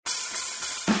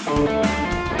Hello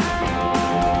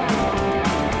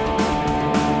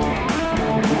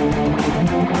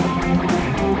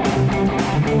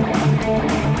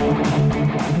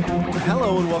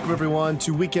and welcome everyone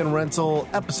to Weekend Rental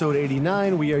episode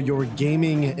 89. We are your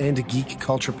gaming and geek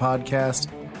culture podcast.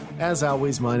 As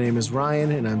always, my name is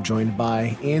Ryan and I'm joined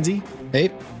by Andy.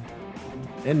 Nate.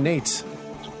 And Nate.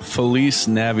 Feliz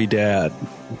Navidad.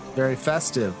 Very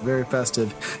festive, very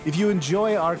festive. If you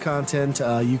enjoy our content,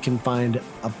 you can find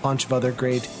a bunch of other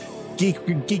great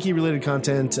geeky related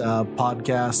content,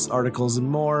 podcasts, articles, and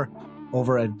more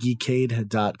over at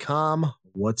geekade.com.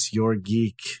 What's your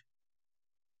geek?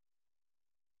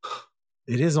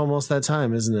 It is almost that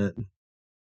time, isn't it?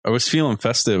 I was feeling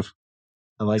festive.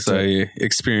 I like it. I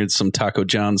experienced some Taco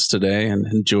John's today and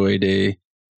enjoyed a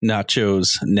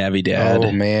nachos Navidad.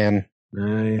 Oh, man.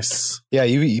 Nice. Yeah,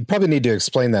 you probably need to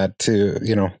explain that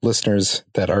to, listeners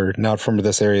that are not from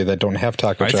this area that don't have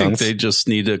Taco John's. I think they just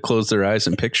need to close their eyes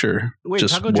and picture. Wait,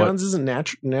 just Taco John's isn't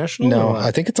national? No,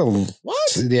 I think it's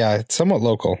What? Yeah, it's somewhat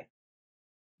local.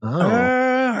 Oh.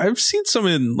 I've seen some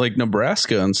in like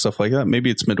Nebraska and stuff like that. Maybe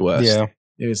it's Midwest. Yeah.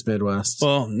 Maybe it's Midwest.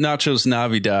 Well, nachos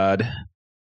Navidad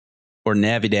or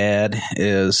Navidad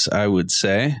is, I would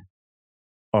say,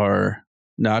 are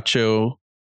nacho,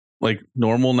 like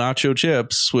normal nacho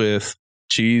chips with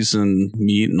cheese and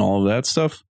meat and all of that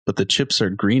stuff. But the chips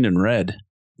are green and red.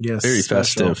 Yes. Very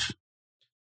special. festive.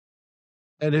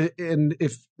 And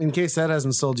if in case that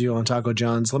hasn't sold you on Taco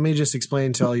John's, let me just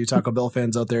explain to all you Taco Bell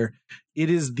fans out there.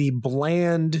 It is the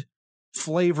bland,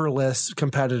 flavorless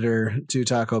competitor to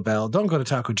Taco Bell. Don't go to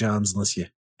Taco John's unless you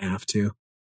have to.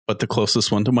 But the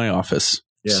closest one to my office.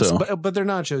 Yes, so. but they're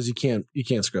nachos. You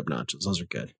can't screw up nachos. Those are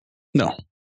good. No.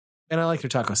 And I like their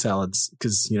taco salads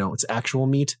because, it's actual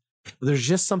meat. But there's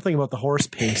just something about the horse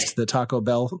paste that Taco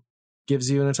Bell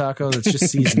gives you in a taco that's just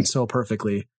seasoned so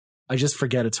perfectly. I just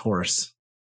forget it's horse.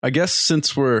 I guess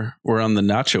since we're on the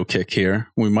nacho kick here,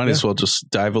 we might as well just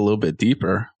dive a little bit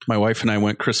deeper. My wife and I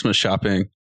went Christmas shopping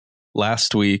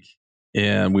last week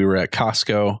and we were at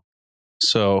Costco.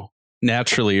 So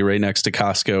naturally, right next to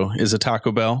Costco is a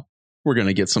Taco Bell. We're going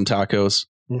to get some tacos.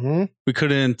 Mm-hmm. We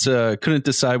couldn't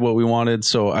decide what we wanted.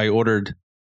 So I ordered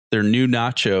their new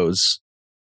nachos.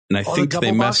 And I think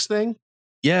they messed thing.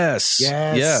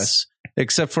 Yes.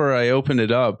 Except for I opened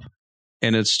it up.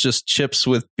 And it's just chips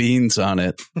with beans on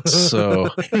it. So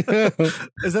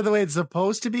is that the way it's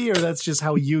supposed to be, or that's just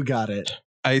how you got it?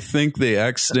 I think they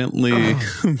accidentally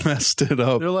messed it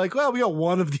up. They're like, well, we got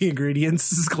one of the ingredients.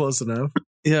 This is close enough.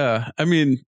 Yeah. I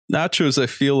mean, nachos, I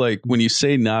feel like when you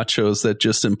say nachos, that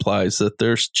just implies that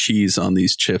there's cheese on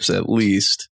these chips at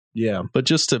least. Yeah. But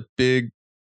just a big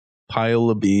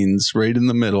pile of beans right in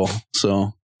the middle.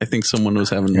 So I think someone was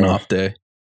having an off day.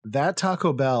 That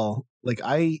Taco Bell, like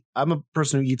I'm a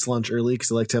person who eats lunch early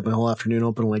because I like to have my whole afternoon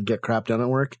open and like get crap done at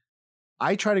work.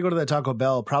 I try to go to that Taco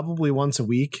Bell probably once a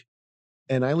week,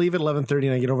 and I leave at 11:30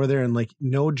 and I get over there and like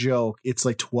no joke, it's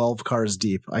like 12 cars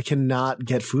deep. I cannot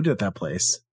get food at that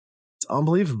place. It's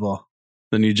unbelievable.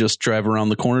 Then you just drive around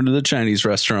the corner to the Chinese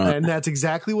restaurant. And that's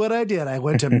exactly what I did. I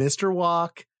went to Mr.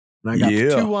 Wok and I got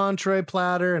the 2 entree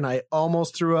platter and I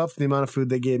almost threw up for the amount of food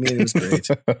they gave me. And it was great.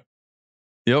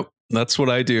 Yep. That's what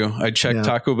I do. I check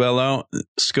Taco Bell out,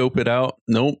 scope it out.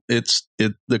 Nope,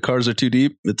 the cars are too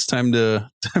deep. It's time to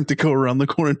go around the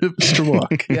corner to Mr.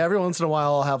 Wok. Yeah, every once in a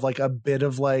while I'll have like a bit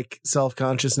of like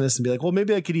self-consciousness and be like, well,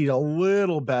 maybe I could eat a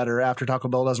little better after Taco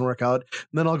Bell doesn't work out.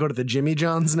 And then I'll go to the Jimmy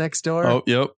John's next door. Oh,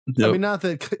 yep. I mean, not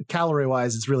that calorie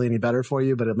wise it's really any better for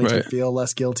you, but it makes me feel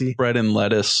less guilty. Bread and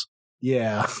lettuce.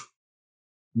 Yeah.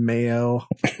 Mayo,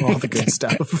 all the good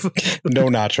stuff. No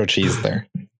nacho cheese there.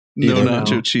 No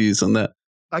nacho cheese on that.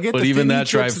 I get but the even that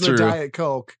drive-through Diet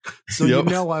Coke, so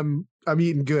I'm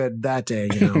eating good that day.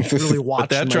 Really watching. But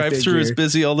that drive-through is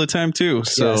busy all the time too.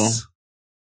 So,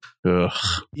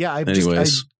 yeah, I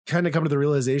kind of come to the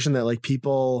realization that like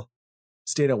people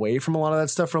stayed away from a lot of that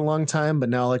stuff for a long time, but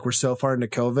now like we're so far into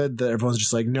COVID that everyone's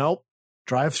just like, nope,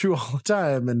 drive-through all the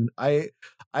time. And I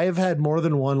have had more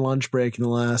than one lunch break in the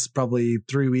last probably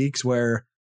 3 weeks where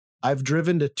I've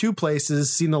driven to 2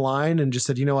 places, seen the line, and just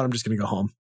said, you know what, I'm just going to go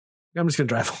home. I'm just going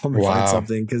to drive home and find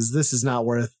something because this is not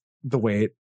worth the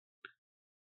wait.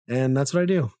 And that's what I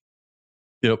do.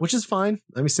 Yep. Which is fine.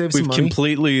 Let me save some money. We've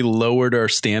completely lowered our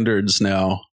standards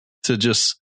now to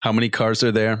just how many cars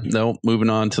are there. Nope.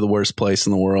 Moving on to the worst place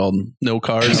in the world. No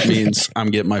cars means I'm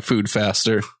getting my food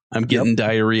faster. I'm getting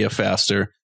diarrhea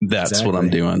faster. That's what I'm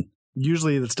doing.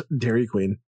 Usually it's Dairy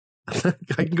Queen. I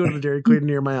can go to the Dairy Queen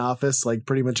near my office like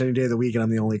pretty much any day of the week and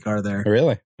I'm the only car there.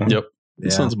 Really? Yep.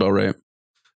 That sounds about right.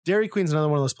 Dairy Queen's another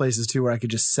one of those places too where I could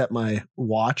just set my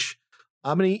watch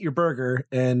I'm going to eat your burger,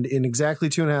 and in exactly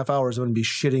 2.5 hours, I'm going to be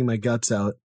shitting my guts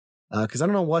out. Because I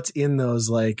don't know what's in those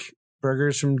like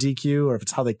burgers from DQ or if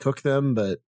it's how they cook them,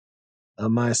 but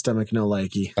my stomach no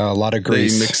likey. A lot of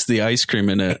grease. They mix the ice cream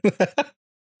in it.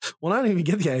 Well, I don't even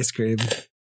get the ice cream.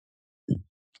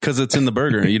 Because it's in the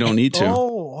burger. You don't need to.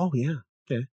 Oh, yeah.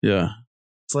 Okay. Yeah.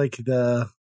 It's like the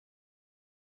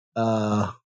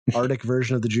Arctic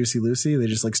version of the Juicy Lucy. They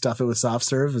just like stuff it with soft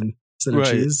serve and instead of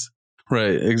cheese.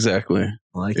 Right. Exactly.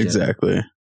 I like exactly. It.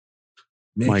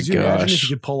 Man, My could you imagine if gosh. you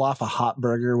could pull off a hot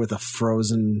burger with a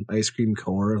frozen ice cream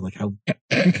core? Like how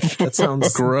that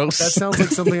sounds Gross. That sounds like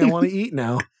something I want to eat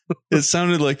now. It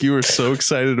sounded like you were so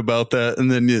excited about that, and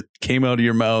then it came out of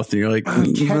your mouth, and you're like, "No,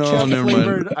 Ketchup never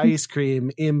flavored mind." ice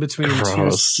cream in between two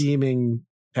Gross. steaming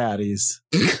patties.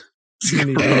 It's gonna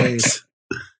be great.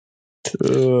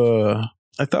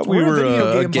 I thought we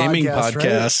were a gaming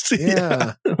podcast. Right?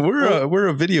 Yeah. We're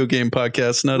a video game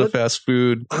podcast, not a fast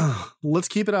food. Let's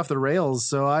keep it off the rails.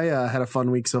 So I had a fun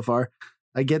week so far.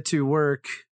 I get to work.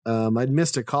 I'd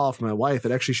missed a call from my wife.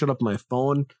 It actually showed up on my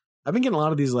phone. I've been getting a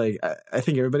lot of these, like, I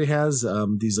think everybody has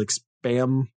these like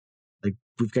spam, like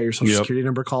we've got your social security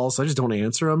number calls. So I just don't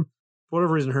answer them. For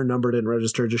whatever reason, her number didn't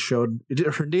register. It just showed,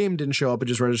 her name didn't show up. It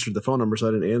just registered the phone number. So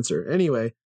I didn't answer.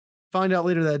 Anyway, find out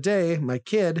later that day, my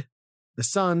kid, the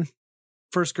son,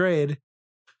 first grade,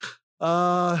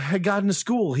 had gotten to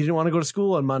school. He didn't want to go to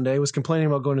school on Monday. Was complaining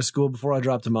about going to school before I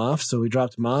dropped him off. So we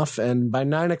dropped him off. And by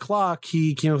 9 o'clock,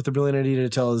 he came up with the brilliant idea to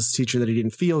tell his teacher that he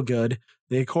didn't feel good.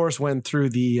 They, of course, went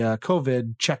through the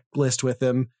COVID checklist with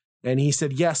him. And he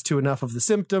said yes to enough of the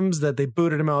symptoms that they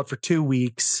booted him out for 2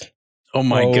 weeks. Oh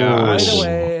my gosh. Right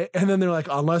away. And then they're like,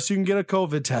 unless you can get a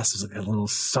COVID test. I was like, that little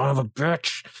son of a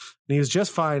bitch. And he was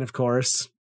just fine, of course.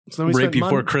 So then we right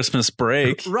before Christmas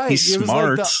break. Right. He's it was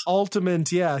smart. like the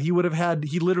ultimate. Yeah. He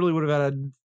literally would have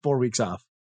had 4 weeks off.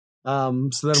 So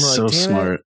then we're so like,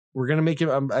 smart. We're going to make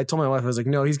him. I told my wife, I was like,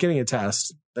 no, he's getting a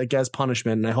test, like as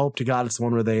punishment. And I hope to God it's the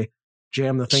one where they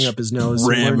jam the thing up his nose.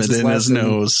 Ram it in his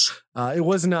nose. It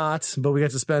was not, but we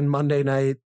got to spend Monday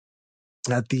night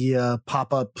at the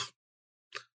pop-up,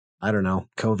 I don't know,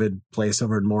 COVID place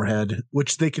over in Moorhead,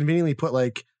 which they conveniently put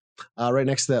like right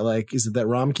next to that, like, is it that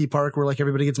Romkey Park where like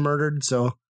everybody gets murdered?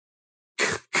 So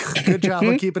good job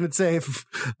on keeping it safe.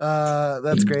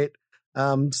 That's great.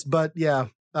 But yeah,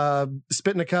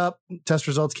 spit in a cup. Test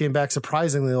results came back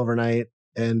surprisingly overnight.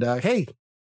 And hey,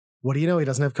 what do you know? He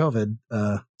doesn't have COVID.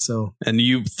 And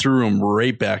you threw him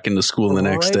right back into school the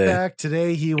next day. Back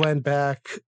today, he went back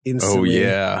instantly. Oh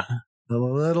yeah, the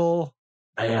little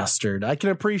bastard. I can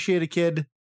appreciate a kid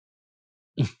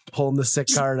pulling the sick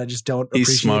card. I just don't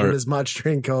appreciate it as much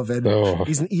during COVID. Oh.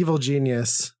 He's an evil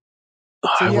genius.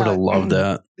 I would have loved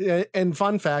that. And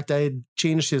fun fact, I had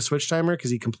changed his switch timer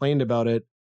because he complained about it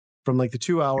from like the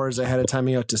 2 hours I had it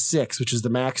timing out to 6, which is the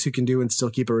max you can do and still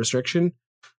keep a restriction.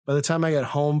 By the time I got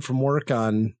home from work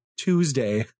on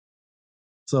Tuesday,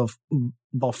 so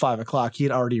about 5 o'clock, he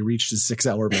had already reached his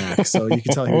 6-hour max. So you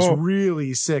can tell he was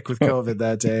really sick with COVID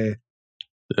that day.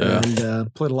 Yeah.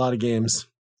 And played a lot of games.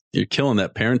 You're killing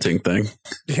that parenting thing.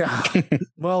 Yeah.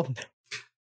 Well,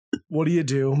 what do you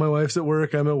do? My wife's at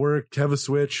work. I'm at work. Have a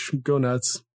switch. Go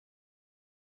nuts.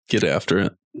 Get after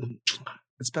it.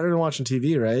 It's better than watching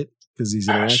TV, right? Because he's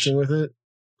interacting with it.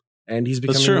 And he's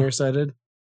becoming nearsighted.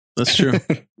 That's true.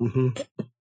 Mm-hmm.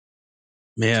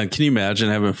 Man, can you imagine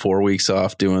having 4 weeks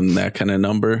off doing that kind of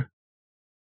number?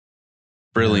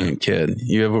 Brilliant kid.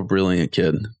 You have a brilliant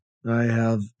kid. I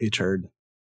have a turd.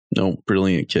 No,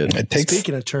 brilliant kid.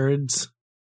 Speaking of turds,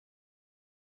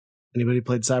 anybody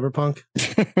played Cyberpunk?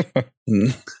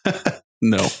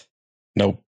 No.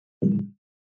 Nope.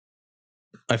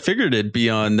 I figured it'd be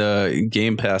on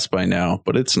Game Pass by now,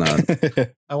 but it's not.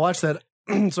 I watched that.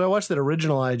 So I watched that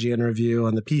original IGN review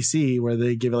on the PC where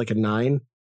they give it like a 9. And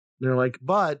they're like,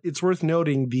 but it's worth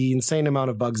noting the insane amount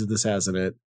of bugs that this has in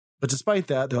it. But despite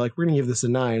that, they're like, we're going to give this a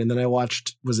 9. And then I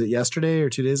watched, was it yesterday or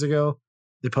 2 days ago?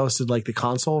 They posted like the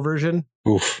console version.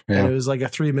 Oof, yeah. And it was like a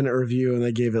 3-minute review and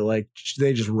they gave it like,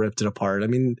 they just ripped it apart. I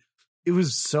mean, it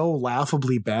was so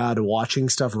laughably bad watching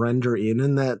stuff render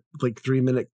in that like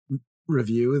 3-minute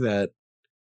review that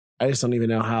I just don't even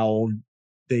know how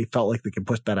they felt like they could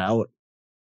put that out.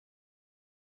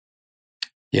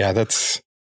 Yeah, that's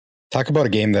talk about a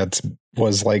game that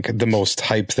was like the most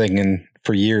hype thing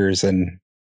for years, and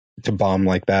to bomb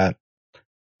like that,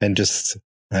 and just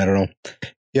I don't know.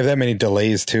 You have that many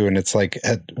delays too, and it's like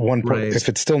at one point, if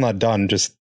it's still not done,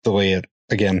 just delay it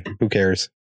again. Who cares?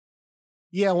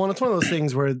 Yeah, well, it's one of those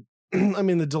things where, I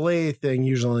mean, the delay thing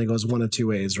usually only goes one of two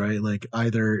ways, right? Like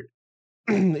either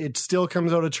it still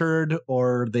comes out a turd,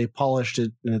 or they polished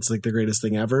it and it's like the greatest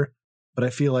thing ever. but I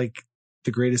feel like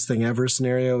the greatest thing ever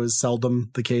scenario is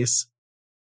seldom the case.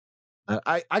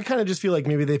 I kind of just feel like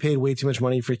maybe they paid way too much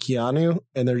money for Keanu,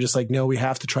 and they're just like, no, we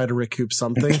have to try to recoup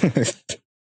something.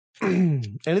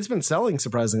 And it's been selling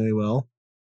surprisingly well.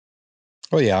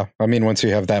 Oh yeah, I mean, once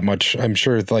you have that much, I'm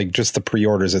sure like just the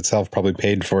pre-orders itself probably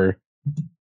paid for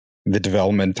the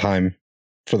development time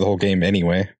for the whole game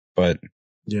anyway. But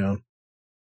yeah,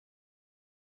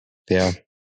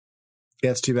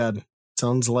 it's too bad.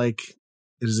 Sounds like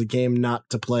it is a game not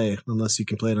to play unless you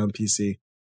can play it on PC.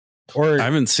 Or I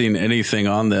haven't seen anything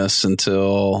on this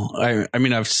until I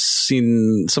mean, I've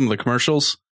seen some of the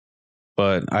commercials,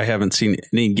 but I haven't seen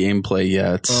any gameplay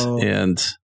yet. And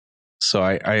so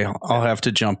I'll have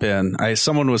to jump in.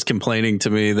 Someone was complaining to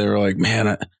me. They were like,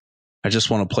 man, I just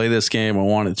want to play this game. I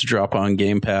want it to drop on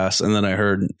Game Pass. And then I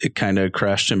heard it kind of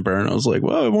crashed and burned. I was like,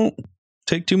 well, it won't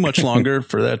take too much longer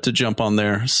for that to jump on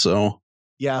there. So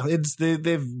yeah,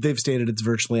 they've stated it's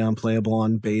virtually unplayable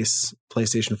on base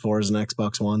PlayStation 4s and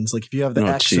Xbox Ones. Like if you have the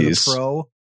X or the Pro,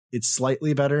 it's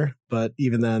slightly better, but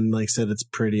even then, like I said, it's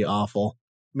pretty awful.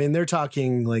 I mean, they're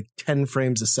talking like 10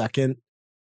 frames a second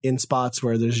in spots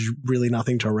where there's really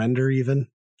nothing to render even.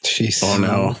 Jeez. Oh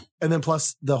no. And then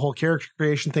plus the whole character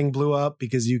creation thing blew up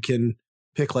because you can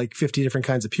pick like 50 different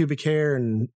kinds of pubic hair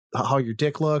and how your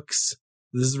dick looks.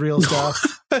 This is real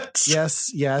stuff.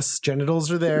 Yes,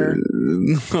 genitals are there.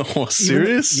 Oh,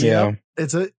 serious? Yeah.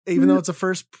 It's even though it's a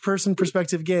first person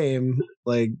perspective game,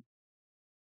 like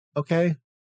okay.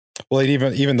 Well,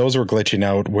 even those were glitching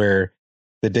out where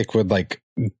the dick would like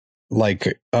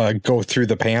go through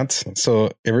the pants,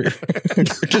 so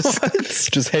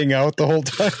just hang out the whole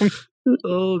time.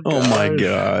 Oh my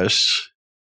gosh!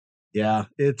 Yeah,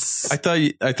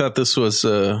 I thought this was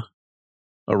a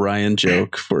Ryan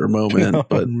joke for a moment,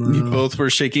 but you both were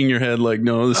shaking your head like,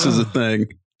 no, this is a thing.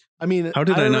 I mean, how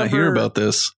did I not hear about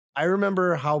this? I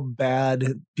remember how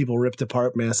bad people ripped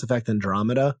apart Mass Effect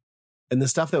Andromeda, and the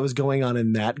stuff that was going on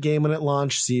in that game when it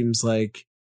launched seems like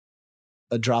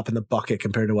a drop in the bucket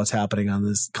compared to what's happening on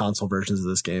this console versions of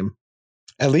this game.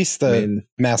 At least the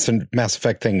Mass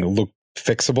Effect thing looked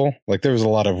fixable. Like there was a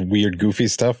lot of weird, goofy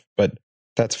stuff, but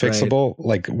that's fixable. Right.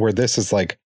 Like where this is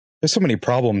like, there's so many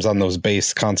problems on those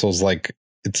base consoles. Like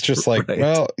it's just like,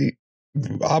 well,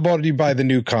 how about you buy the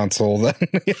new console then?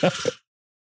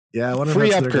 Yeah, I wonder free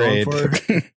if that's upgrade. What they're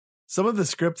going for. Some of the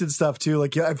scripted stuff too.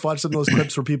 Like I've watched some of those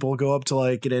clips where people go up to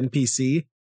like an NPC.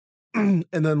 And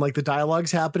then like the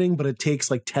dialogue's happening, but it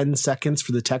takes like 10 seconds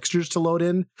for the textures to load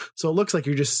in. So it looks like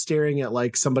you're just staring at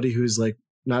like somebody who's like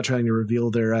not trying to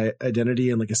reveal their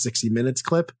identity in like a 60 minutes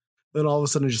clip. Then all of a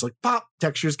sudden just like pop,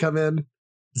 textures come in.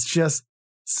 It's just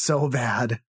so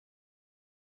bad.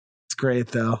 It's great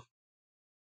though.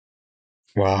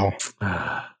 Wow.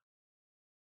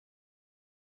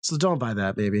 So don't buy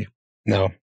that, baby. No.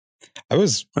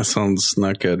 That sounds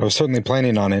not good. I was certainly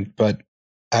planning on it, but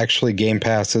actually Game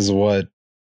Pass is what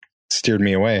steered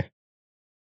me away.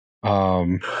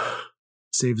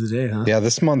 Save the day, huh? Yeah,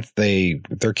 this month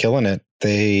they're killing it.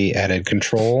 They added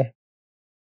Control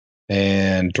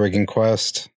and Dragon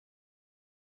Quest,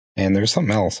 and there's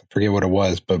something else. I forget what it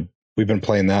was, but we've been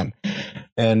playing that.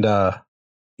 And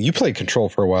you played Control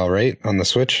for a while, right? On the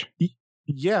Switch?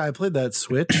 Yeah, I played that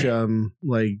Switch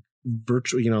like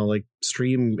virtual, like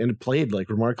stream, and it played like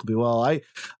remarkably well. I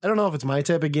don't know if it's my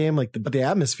type of game, but the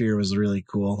atmosphere was really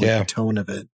cool. Like, the tone of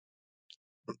it.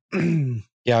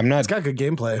 Yeah, I'm not. It's got good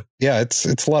gameplay. Yeah, it's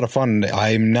a lot of fun.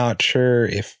 I'm not sure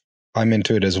if I'm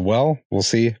into it as well. We'll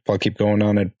see if I'll keep going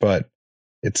on it, but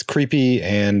it's creepy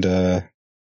and I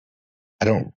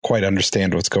don't quite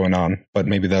understand what's going on, but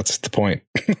maybe that's the point.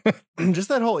 Just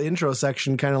that whole intro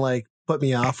section kind of like put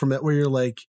me off from it, where you're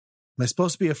like, am I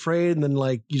supposed to be afraid? And then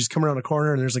like you just come around a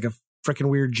corner and there's like a freaking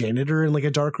weird janitor in like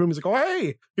a dark room. He's like, oh,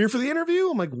 hey, here for the interview?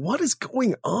 I'm like, what is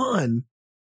going on?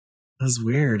 That's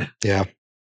weird. Yeah.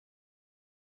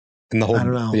 And the whole, I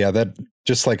don't know. Yeah, that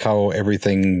just like how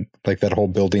everything, like that whole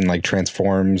building like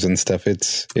transforms and stuff.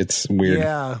 It's weird.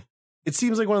 Yeah. It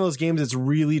seems like one of those games that's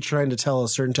really trying to tell a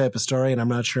certain type of story, and I'm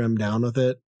not sure I'm down with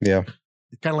it. Yeah.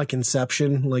 Kind of like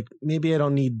Inception. Like maybe I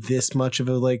don't need this much of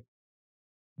a like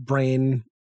brain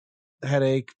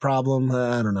headache problem.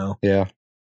 I don't know. Yeah.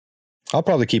 I'll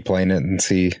probably keep playing it and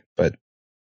see, but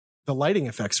the lighting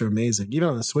effects are amazing. Even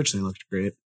on the Switch, they looked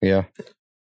great. Yeah.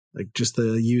 Like just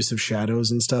the use of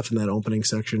shadows and stuff in that opening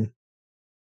section.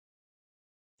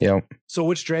 Yeah. So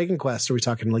which Dragon Quest are we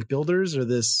talking? Like Builders or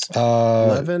this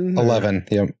 11? 11.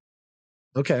 Yep.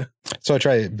 Okay. So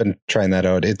been trying that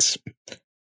out.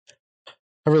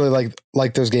 I really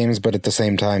like those games, but at the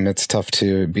same time, it's tough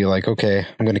to be like, okay,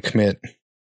 I'm going to commit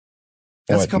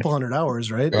That's a couple 100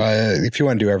 hours, right? If you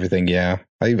want to do everything, yeah.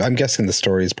 I'm guessing the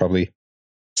story is probably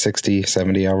 60,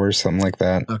 70 hours, something like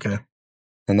that. Okay.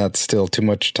 And that's still too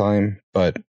much time,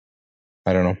 but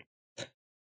I don't know.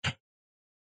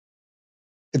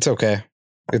 It's okay.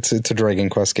 It's a Dragon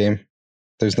Quest game.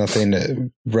 There's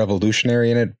nothing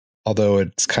revolutionary in it, although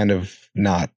it's kind of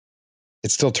not.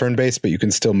 It's still turn-based, but you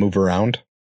can still move around.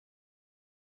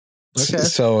 Okay.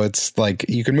 So it's like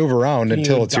you can move around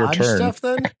until it's your turn. Stuff,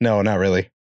 then? No, not really.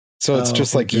 So it's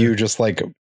just like you just like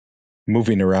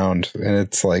moving around, and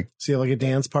it's like, so you have like a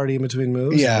dance party in between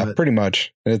moves. Yeah, pretty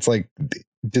much. And it's like,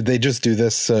 did they just do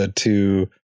this to,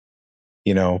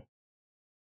 you know?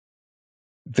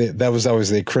 That was always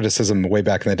the criticism way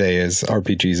back in the day. Is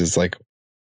RPGs is like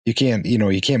you can't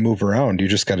move around. You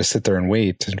just got to sit there and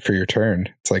wait for your turn.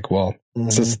 It's like, well,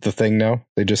 is this the thing now?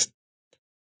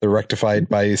 They're rectified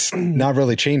by not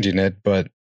really changing it, but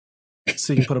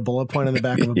so you can put a bullet point in the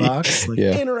back of a box, like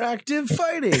interactive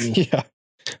fighting. Yeah,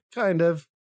 kind of.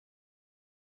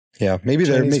 Yeah, maybe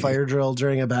Chinese fire drill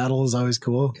during a battle is always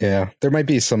cool. Yeah, there might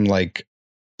be some like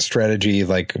strategy,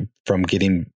 like from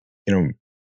getting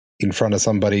in front of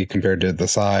somebody compared to the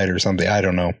side or something. I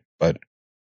don't know, but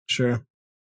sure.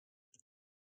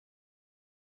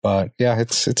 But yeah,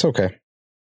 it's okay.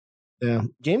 Yeah,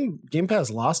 Game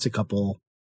Pass lost a couple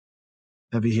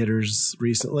heavy hitters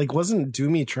recently. Like, wasn't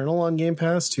Doom Eternal on Game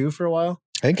Pass too for a while?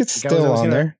 I think it's still on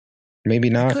there. Maybe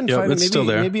not. It's still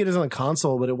there. Maybe it is on the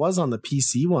console, but it was on the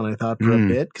PC one, I thought, for a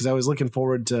bit, because I was looking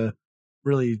forward to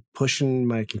really pushing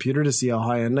my computer to see how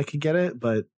high end I could get it,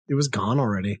 but it was gone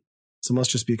already. So it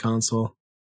must just be console.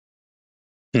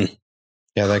 Yeah,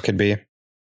 that could be.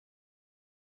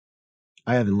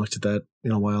 I haven't looked at that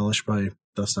in a while. I should probably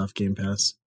dust off Game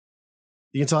Pass.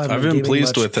 You can tell I've been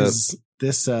pleased with it.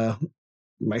 This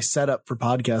my setup for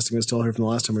podcasting was still here from the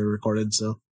last time we recorded,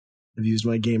 so I've used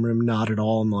my game room not at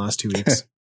all in the last 2 weeks.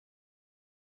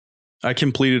 I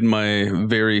completed my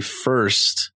very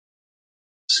first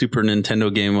Super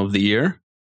Nintendo game of the year,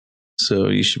 so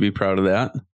you should be proud of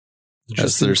that.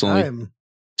 As there's only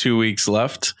 2 weeks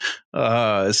left.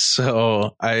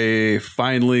 So I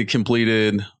finally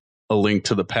completed A Link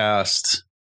to the Past,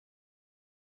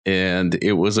 and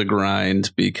it was a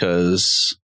grind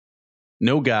because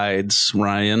no guides,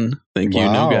 Ryan. Thank you.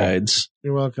 No guides.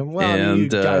 You're welcome. Well, you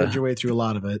guided your way through a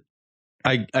lot of it.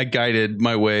 I guided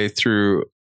my way through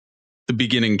the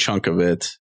beginning chunk of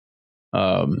it.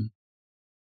 I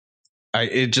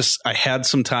had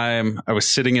some time. I was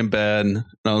sitting in bed and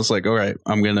I was like, all right,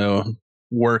 I'm going to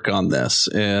work on this.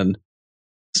 And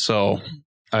so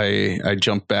I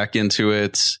jumped back into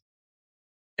it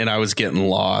and I was getting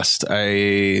lost.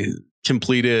 I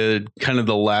completed kind of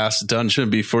the last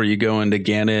dungeon before you go into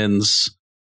Ganon's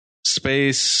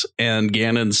space, and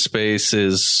Ganon's space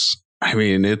is, I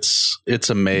mean, it's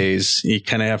a maze. You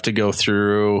kind of have to go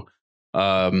through,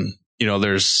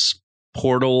 there's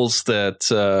portals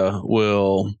that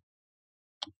will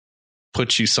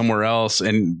put you somewhere else,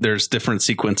 and there's different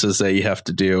sequences that you have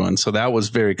to do. And so that was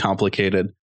very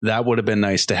complicated. That would have been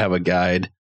nice to have a guide,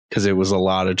 because it was a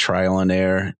lot of trial and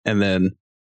error. And then,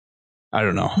 I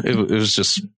don't know,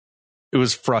 it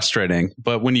was frustrating.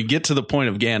 But when you get to the point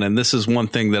of Ganon, this is one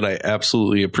thing that I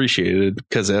absolutely appreciated,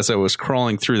 because as I was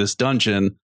crawling through this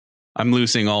dungeon, I'm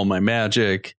losing all my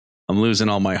magic. I'm losing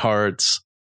all my hearts.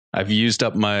 I've used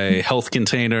up my health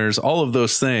containers, all of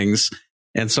those things.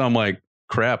 And so I'm like,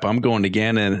 crap, I'm going to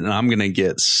Ganon and I'm going to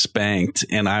get spanked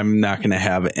and I'm not going to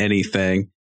have anything.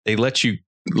 They let you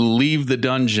leave the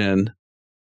dungeon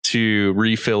to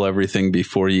refill everything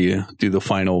before you do the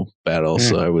final battle.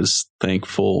 So I was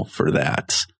thankful for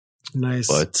that. Nice.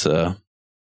 But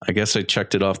I guess I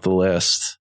checked it off the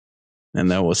list,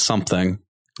 and that was something.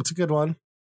 That's a good one.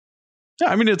 Yeah,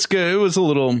 I mean, it's good. It was a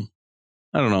little,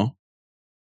 I don't know,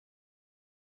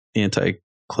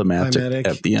 anticlimactic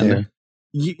at the end.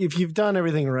 Yeah. If you've done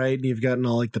everything right and you've gotten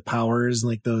all like the powers,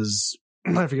 like those,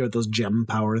 I forget what those gem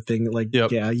power thing, like,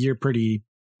 yeah, you're pretty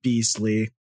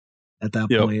beastly at that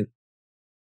point.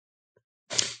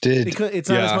 It's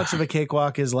not as much of a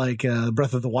cakewalk as like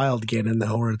Breath of the Wild Ganon,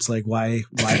 though, where it's like, why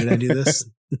did I do this?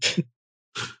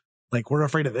 Like, we're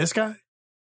afraid of this guy?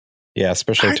 Yeah,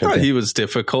 especially I thought he was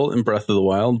difficult in Breath of the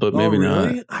Wild, but maybe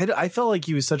really? not. I felt like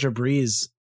he was such a breeze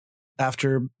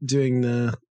after doing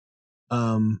the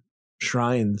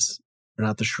shrines. Or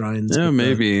not the shrines. Yeah,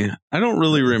 maybe. I don't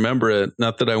really remember it.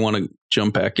 Not that I want to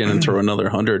jump back in and throw another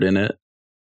 100 in it.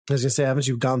 I was going to say, haven't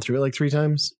you gone through it like 3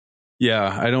 times?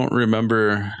 Yeah, I don't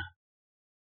remember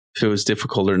if it was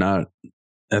difficult or not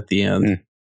at the end.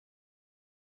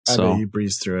 I bet you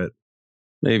breezed through it.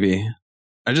 Maybe.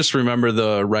 I just remember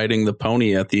the riding the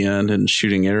pony at the end and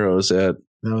shooting arrows at.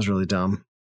 That was really dumb.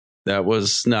 That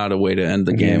was not a way to end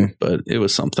the game, but it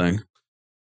was something.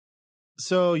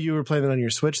 So you were playing it on your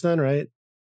Switch then, right?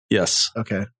 Yes.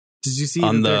 Okay. Did you see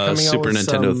on that they're the coming Super out with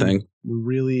Nintendo some thing?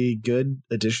 Really good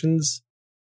additions,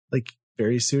 like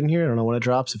very soon here. I don't know when it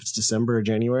drops, if it's December or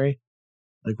January.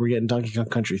 Like we're getting Donkey Kong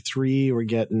Country 3. We're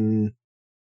getting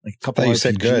like a couple you RPGs.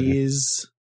 said good.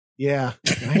 Yeah.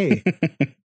 Hey,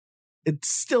 it's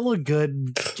still a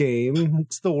good game.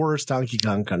 It's the worst Donkey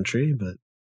Kong Country, but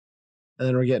and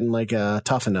then we're getting like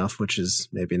Tough Enough, which is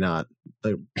maybe not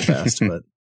the best, but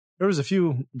there was a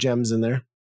few gems in there.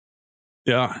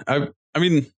 Yeah, I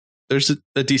mean, there's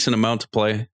a decent amount to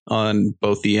play on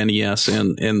both the NES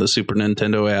and the Super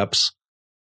Nintendo apps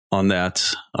on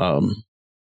that.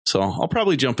 So I'll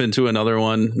probably jump into another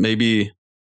one, maybe,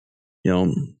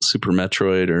 Super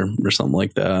Metroid or something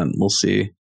like that. We'll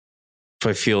see if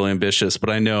I feel ambitious,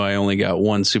 but I know I only got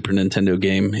one Super Nintendo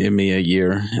game in me a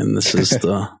year, and this is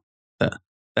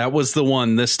that was the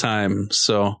one this time.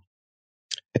 So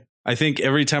I think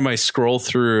every time I scroll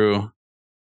through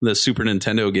the Super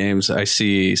Nintendo games, I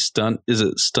see Stunt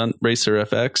Racer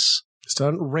FX?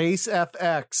 Stunt Race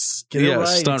FX. Get it right.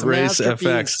 Stunt Race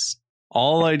FX.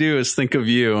 All I do is think of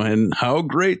you and how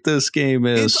great this game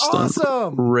is. It's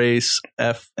awesome. Race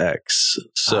FX.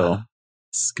 So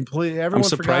it's completely. Everyone I'm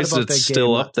surprised forgot about it's that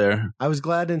still game. up there. I was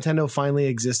glad Nintendo finally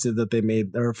existed, that they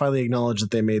made, or finally acknowledged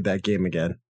that they made that game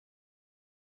again.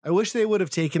 I wish they would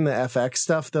have taken the FX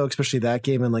stuff though, especially that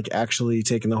game, and like actually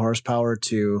taken the horsepower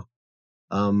to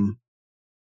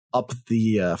up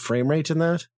the frame rate in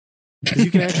that. Because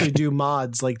you can actually do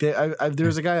mods. Like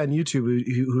there's a guy on YouTube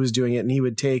who was doing it, and he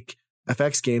would take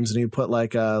FX games and he would put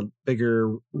like a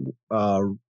bigger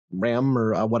RAM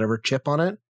or whatever chip on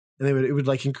it, and it would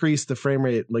like increase the frame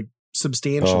rate like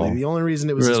substantially. The only reason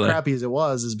it was as crappy as it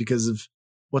was is because of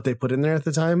what they put in there at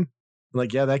the time.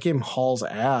 Like, yeah, that game hauls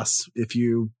ass if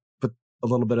you put a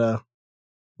little bit of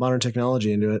modern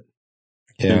technology into it.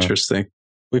 Yeah. Interesting.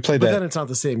 We played but that. Then it's not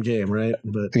the same game, right?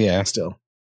 But yeah, still.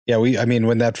 Yeah,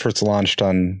 when that first launched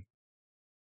on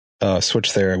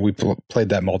Switch there, we played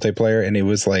that multiplayer, and it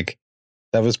was like,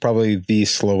 that was probably the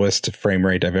slowest frame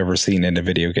rate I've ever seen in a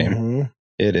video game. Mm-hmm.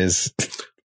 It is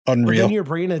unreal. But then your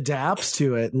brain adapts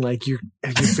to it, and like you're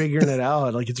figuring it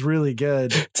out. Like it's really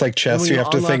good. It's like chess. You have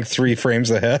to think 3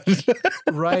 frames ahead.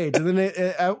 Right. And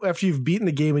then after you've beaten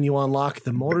the game and you unlock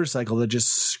the motorcycle that just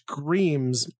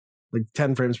screams like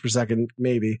 10 frames per second,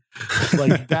 maybe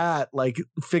like that, like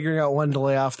figuring out when to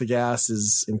lay off the gas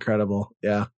is incredible.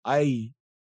 Yeah. I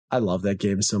love that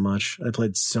game so much. I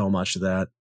played so much of that,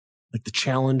 like the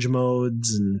challenge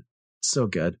modes, and so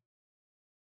good.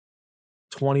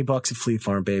 $20 at Fleet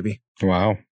Farm, baby.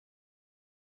 Wow.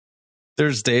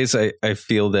 There's days I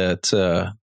feel that,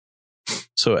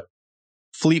 so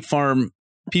Fleet Farm,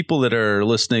 people that are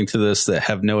listening to this that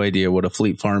have no idea what a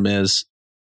Fleet Farm is,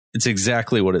 it's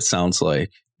exactly what it sounds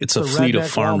like. It's a fleet of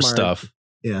farm Walmart stuff.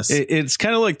 Yes. It's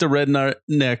kind of like the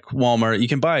Redneck Walmart. You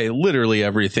can buy literally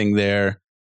everything there.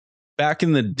 Back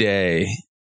in the day,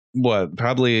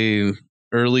 probably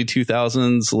early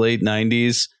 2000s, late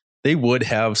 90s, they would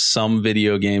have some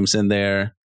video games in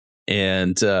there.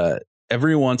 And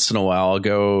every once in a while, I'll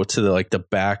go to the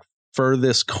back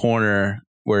furthest corner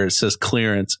where it says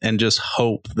clearance and just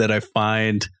hope that I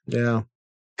find. Yeah.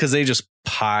 Because they just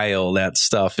pile that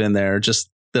stuff in there, just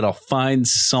that I'll find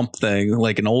something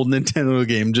like an old Nintendo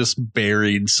game just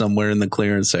buried somewhere in the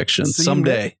clearance section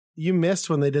someday. You missed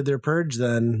when they did their purge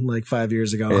then, like 5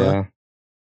 years ago. Yeah. Huh?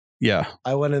 Yeah.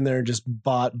 I went in there and just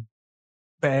bought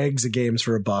bags of games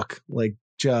for $1, like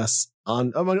just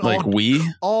on Wii,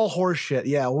 all horse shit.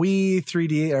 Yeah, Wii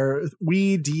 3D or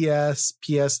Wii DS,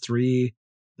 PS3.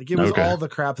 Like it was all the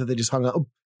crap that they just hung up.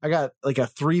 I got like a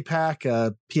 3-pack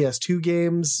PS2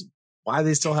 games. Why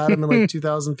they still had them in like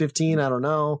 2015, I don't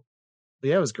know. But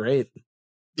yeah, it was great.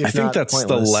 I think that's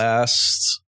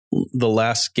pointless. The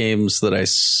last games that I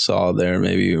saw there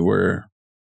maybe were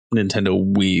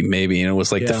Nintendo Wii, maybe, and it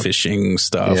was like the fishing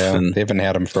stuff. Yeah, and they haven't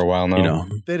had them for a while now.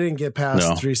 They didn't get past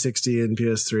 360 and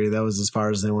PS3. That was as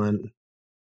far as they went.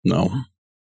 No.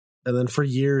 And then for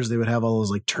years they would have all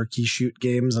those like turkey shoot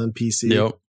games on PC.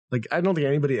 Yep. Like I don't think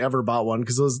anybody ever bought one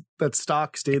because that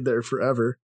stock stayed there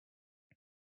forever.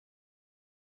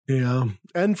 Yeah.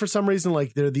 And for some reason,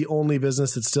 like they're the only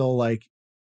business that still like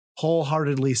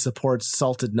wholeheartedly supports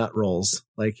salted nut rolls.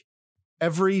 Like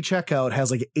every checkout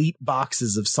has like 8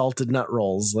 boxes of salted nut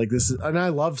rolls. Like this is, and I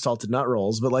love salted nut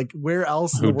rolls, but like where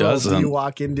else in the world do you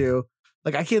walk into?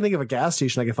 Like I can't think of a gas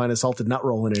station I can find a salted nut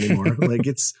roll in anymore. Like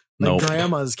it's like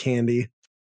grandma's candy.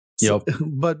 Yep.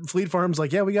 But Fleet Farm's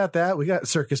like, yeah, we got that. We got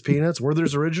Circus Peanuts.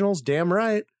 Werther's Originals. Damn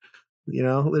right. You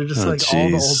know, they're just like all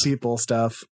the old people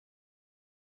stuff.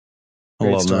 I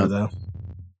love that. Though.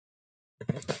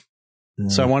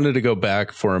 So I wanted to go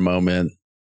back for a moment.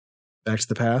 Back to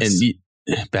the past?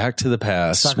 Back to the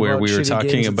past, where we were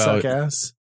talking about...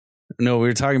 No, we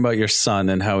were talking about your son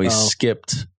and how he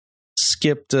skipped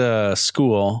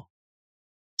school,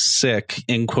 sick,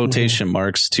 in quotation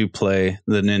marks, to play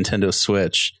the Nintendo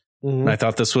Switch. And I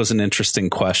thought this was an interesting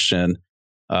question.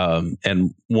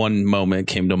 And one moment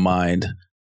came to mind.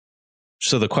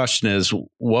 So the question is,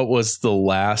 what was the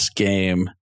last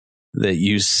game that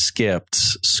you skipped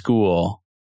school,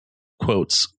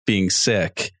 quotes, being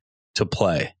sick, to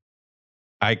play?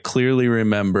 I clearly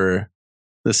remember,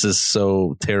 this is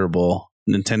so terrible,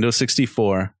 Nintendo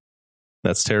 64.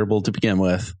 That's terrible to begin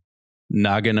with.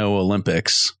 Nagano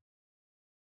Olympics.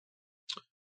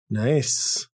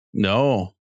 Nice.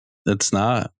 No, it's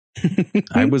not.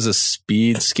 I was a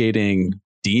speed skating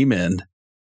demon,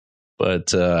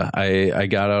 but I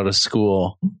got out of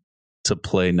school to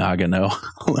play Nagano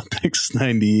Olympics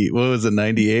 90. What was it,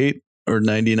 98 or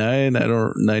 99?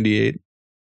 98.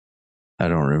 I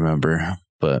don't remember,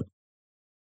 but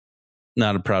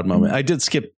not a proud moment. I did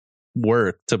skip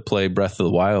work to play Breath of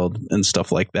the Wild and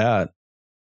stuff like that,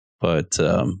 but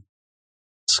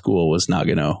school was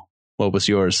Nagano. What was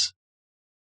yours?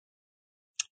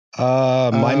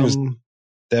 Mine was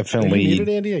definitely... Are you muted,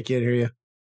 Andy? I can't hear you.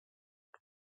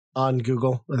 On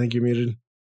Google, I think you're muted.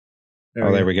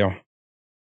 There we go.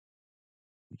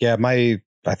 Yeah, I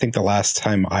think the last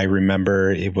time I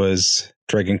remember it was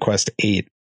Dragon Quest VIII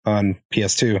on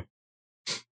PS2.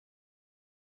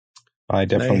 I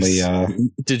definitely... Nice.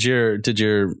 Did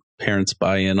your parents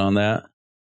buy in on that?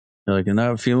 You're like, I'm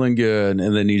not feeling good.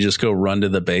 And then you just go run to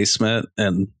the basement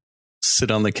and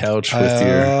sit on the couch with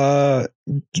your...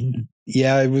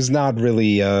 Yeah, it was not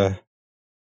really... I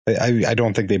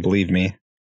don't think they believe me.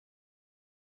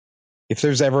 If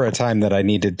there's ever a time that I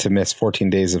needed to miss 14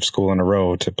 days of school in a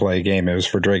row to play a game, it was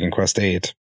for Dragon Quest VIII.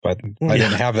 But I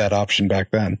didn't have that option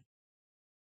back then.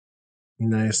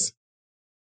 Nice.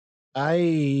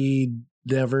 I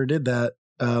never did that.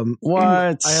 What?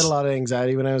 I had a lot of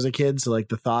anxiety when I was a kid, so like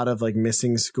the thought of like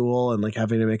missing school and like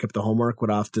having to make up the homework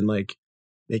would often like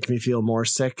make me feel more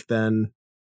sick than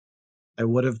I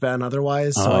would have been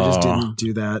otherwise. So I just didn't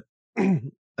do that.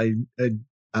 I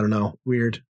don't know.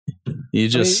 Weird. You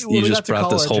just brought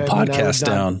this whole podcast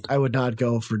down. I would not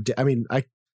go for.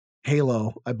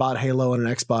 Halo. I bought Halo and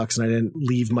an Xbox, and I didn't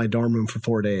leave my dorm room for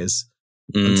 4 days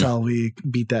until we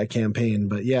beat that campaign.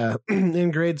 But yeah,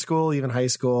 in grade school, even high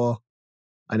school,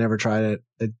 I never tried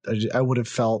it. I would have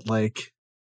felt like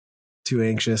too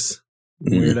anxious,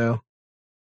 weirdo.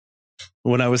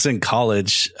 When I was in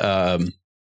college,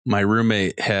 my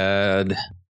roommate had,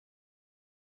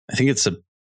 I think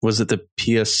was it the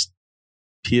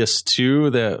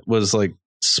PS2 that was like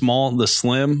small, the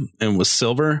slim, and was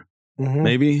silver,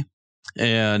 maybe.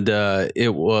 And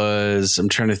it was, I'm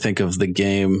trying to think of the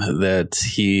game that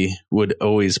he would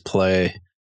always play.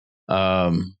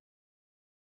 It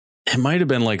might have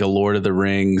been like a Lord of the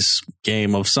Rings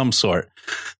game of some sort.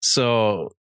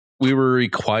 So we were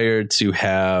required to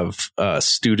have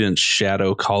students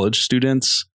shadow college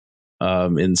students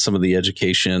in some of the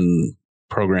education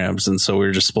programs. And so we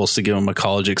were just supposed to give them a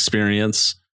college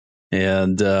experience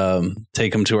and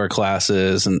take them to our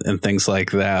classes and things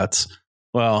like that.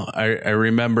 Well, I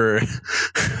remember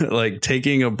like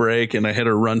taking a break and I had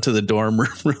to run to the dorm room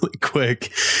really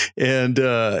quick. And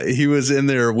he was in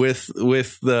there with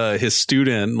his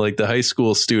student, like the high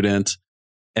school student,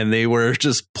 and they were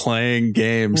just playing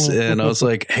games. And I was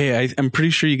like, hey, I'm pretty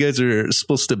sure you guys are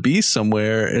supposed to be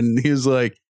somewhere. And he was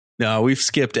like, no, we've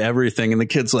skipped everything. And the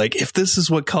kid's like, if this is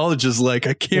what college is like,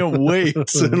 I can't wait.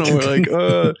 And we're like,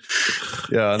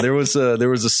 yeah, there was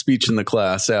a speech in the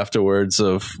class afterwards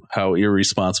of how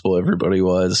irresponsible everybody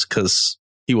was because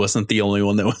he wasn't the only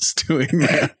one that was doing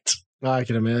that. I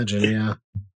can imagine. Yeah.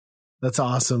 That's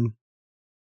awesome.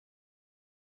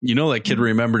 You know, that kid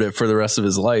remembered it for the rest of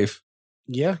his life.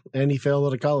 Yeah. And he failed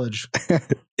out of college.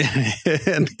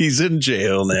 And he's in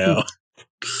jail now.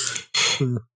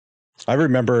 I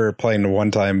remember playing one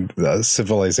time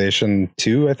Civilization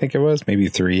 2, I think it was, maybe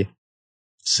 3.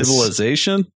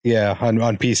 Civilization? Yeah,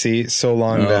 on PC. So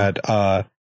long that I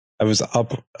was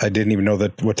up. I didn't even know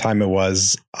what time it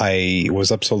was. I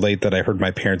was up so late that I heard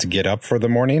my parents get up for the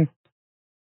morning.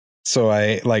 So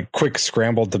I like quick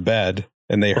scrambled to bed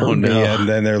and they heard me. And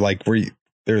then they're like,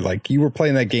 you were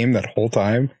playing that game that whole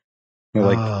time? And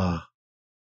they're like,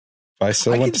 I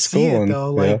still went to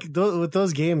school. With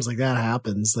those games, like that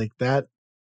happens, like that.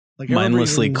 Like I remember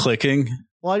mindlessly even- clicking.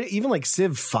 Well, even like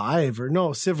Civ 5 or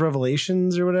no, Civ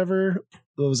Revelations or whatever.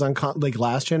 It was on like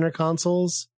last gen or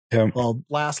consoles. Yeah. Well,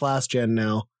 last gen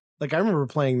now. Like I remember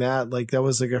playing that. Like that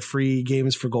was like a free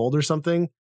Games for Gold or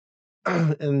something.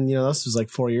 And you know, this was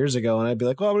like 4 years ago. And I'd be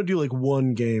like, well, I'm gonna do like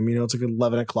one game. You know, it's like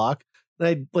 11 o'clock.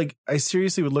 And I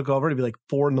seriously would look over and it'd be like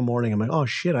 4 a.m. I'm like, oh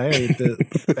shit, I ate the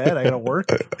bed. I gotta work.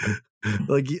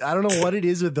 Like I don't know what it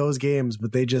is with those games,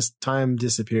 but they just time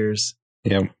disappears.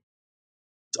 Yeah.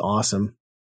 It's awesome.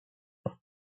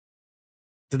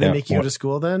 Did they make you go to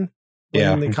school then?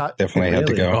 Yeah, When they definitely had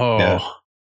to go. Oh, Yeah.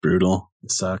 brutal.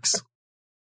 It sucks.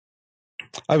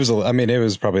 I mean, it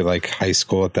was probably like high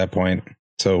school at that point.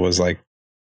 So it was like,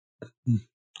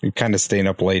 you kind of staying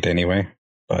up late anyway.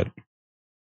 But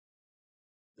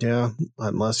Yeah,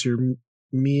 unless you're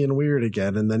me and weird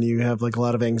again, and then you have like a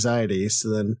lot of anxiety. So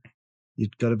then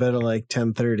you'd go to bed at like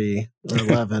 10:30 or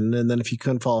 11, and then if you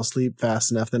couldn't fall asleep fast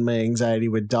enough, then my anxiety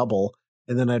would double,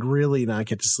 and then I'd really not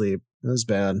get to sleep. It was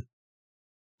bad.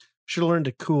 Should have learned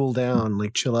to cool down,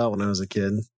 like chill out when I was a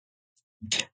kid.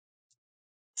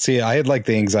 see, I had like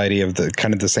the anxiety of the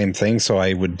kind of the same thing. So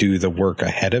I would do the work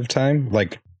ahead of time.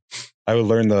 Like I would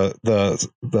learn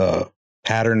the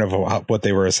pattern of what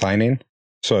they were assigning.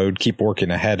 So I would keep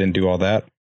working ahead and do all that.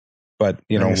 But,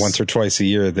 you know, Nice. once or twice a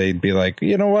year, they'd be like,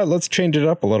 you know what, let's change it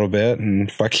up a little bit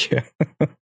and fuck you.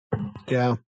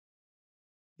 Yeah.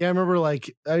 Yeah, I remember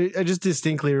like I just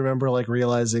distinctly remember like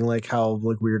realizing like how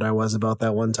like weird I was about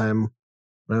that one time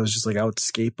when I was just like out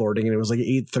skateboarding and it was like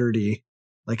 8:30,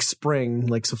 like spring,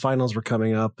 like so finals were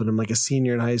coming up and I'm like a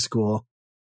senior in high school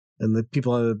and the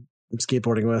people I'm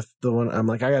skateboarding with, the one I'm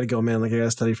like, I gotta go, man, like I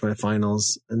gotta study for my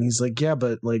finals. And he's like, yeah,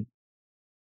 but like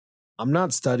I'm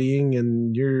not studying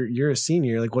and you're a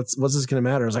senior. Like what's this gonna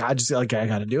matter? I was like, I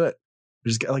gotta do it.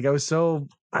 Just like I was so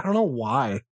I don't know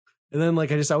why. And then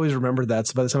like I just always remembered that.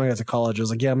 So by the time I got to college, I was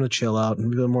like, yeah, I'm gonna chill out and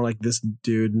be more like this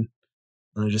dude. And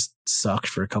I just sucked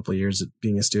for a couple of years at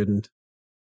being a student.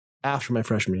 After my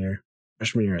freshman year.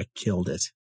 Freshman year I killed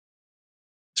it.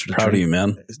 Proud of you,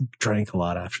 man. Drank a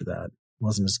lot after that.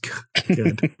 Wasn't as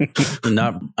good.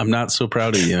 I'm not so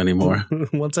proud of you anymore.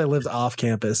 Once I lived off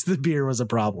campus, the beer was a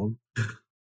problem.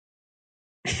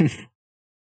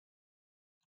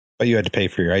 But you had to pay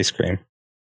for your ice cream.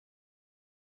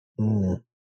 Mm.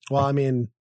 Well, I mean,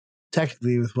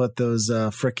 technically, with what those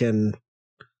frickin'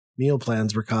 meal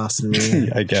plans were costing me,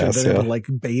 I guess, should have been able yeah. to like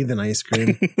bathe in ice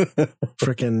cream.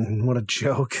 Frickin', what a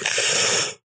joke!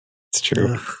 It's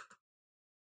true. Ugh.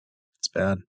 It's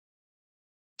bad.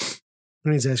 Who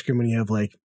needs ice cream when you have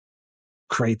like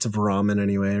crates of ramen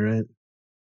anyway, right?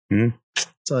 Hmm.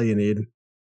 That's all you need.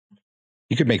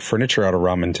 You could make furniture out of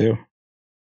ramen too.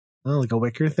 Oh, like a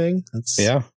wicker thing? That's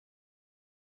Yeah.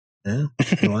 I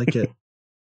like it.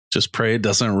 Just pray it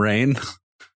doesn't rain.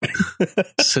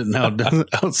 Sitting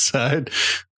outside.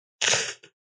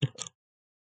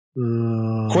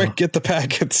 Quick, get the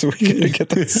packets. We gotta get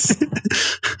this.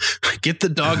 Get the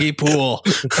doggy pool.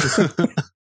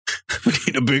 We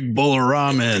need a big bowl of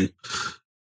ramen.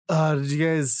 Did you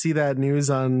guys see that news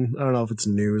on, I don't know if it's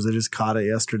news, I just caught it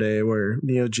yesterday where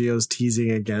Neo Geo's teasing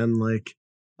again, like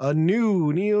a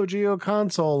new Neo Geo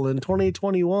console in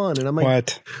 2021. And I'm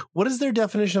like, what is their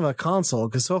definition of a console?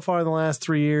 Because so far in the last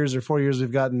 3 years or 4 years,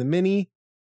 we've gotten the Mini.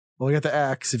 Well, we got the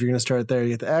X. If you're going to start there, you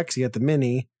get the X, you get the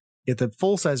Mini, you get the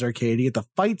full-size arcade, you get the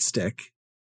Fight Stick.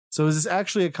 So is this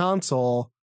actually a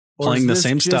console? Playing the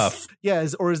same stuff. Yeah,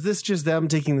 or is this just them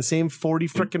taking the same 40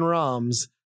 frickin' ROMs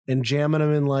and jamming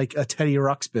them in like a Teddy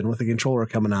Ruxpin with a controller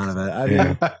coming out of it? I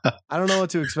mean, I don't know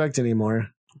what to expect anymore.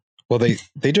 Well,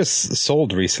 they just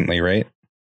sold recently, right?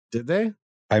 Did they?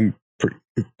 I'm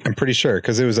pretty sure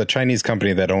because it was a Chinese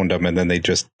company that owned them, and then they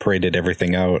just paraded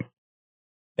everything out.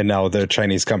 And now the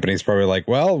Chinese company is probably like,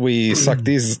 well, we sucked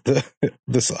this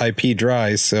IP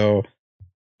dry, so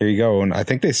here you go. And I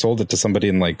think they sold it to somebody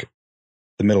in like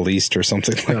the Middle East or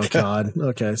something like that. Oh God.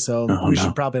 Okay, so we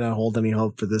should probably not hold any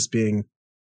hope for this being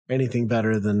anything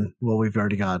better than what we've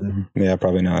already gotten. Yeah,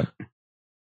 probably not.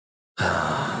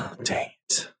 Dang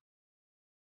it.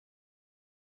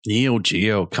 Neo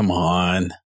Geo, come on.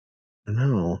 I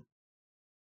know.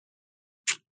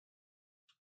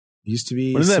 Used to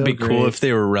be. Wouldn't that so be great. cool if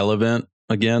they were relevant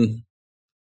again?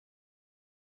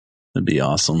 That'd be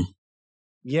awesome.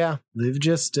 Yeah, they've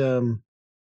just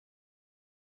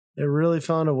they really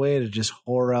found a way to just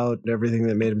whore out everything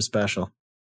that made them special.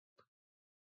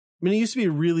 I mean, it used to be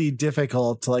really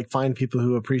difficult to like find people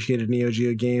who appreciated Neo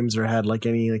Geo games or had like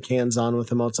any like hands-on with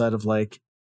them outside of like,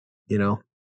 you know,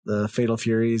 the Fatal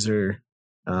Furies or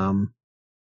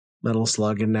Metal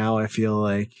Slug. And now I feel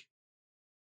like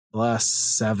the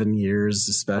last 7 years,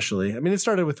 especially. I mean, it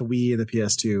started with the Wii and the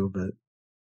PS2, but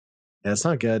yeah, it's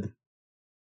not good.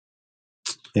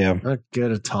 Yeah. Not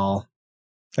good at all.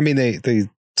 I mean, they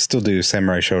still do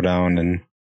Samurai Showdown and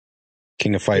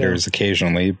King of Fighters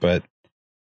occasionally, but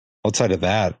outside of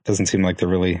that, doesn't seem like they're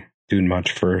really doing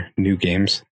much for new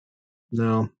games.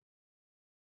 No.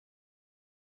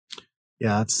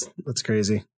 Yeah, that's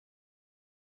crazy.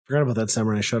 Forgot about that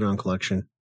Samurai Showdown collection,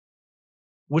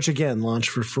 which again launched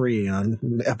for free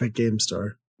on Epic Game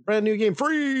Store. Brand new game,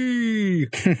 free.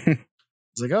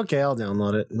 It's like, okay, I'll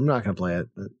download it. I'm not gonna play it,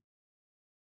 but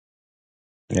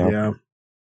yeah.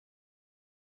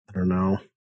 I don't know.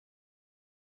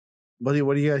 What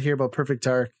do you got here about Perfect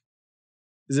Dark?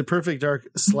 Is it Perfect Dark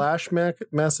 /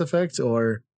 Mass Effect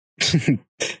or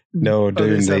no?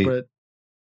 During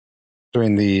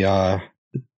the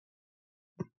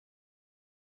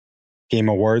Game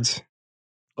Awards.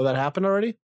 Oh, that happened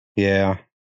already? Yeah.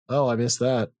 Oh, I missed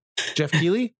that. Jeff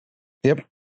Keighley? Yep.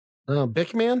 Oh,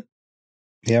 Bic Man?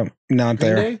 Yep. Not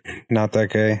Green there. Day? Not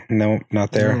that guy. No,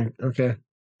 not there. Oh, okay.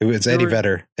 It was Eddie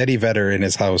Vedder. Eddie Vedder in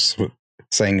his house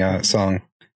sang a song.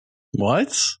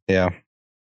 What? Yeah.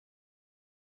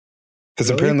 Because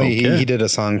Really? apparently Okay. he did a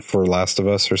song for Last of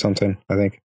Us or something, I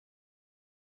think.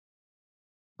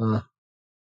 I had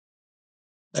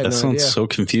That no sounds idea. so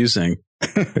confusing.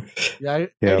 Yeah,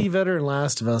 Eddie Vedder and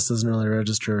Last of Us doesn't really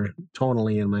register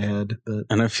tonally in my head, but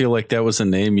And I feel like that was a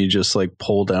name you just like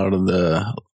pulled out of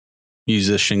the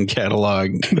musician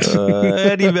catalog.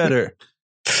 Eddie Vedder.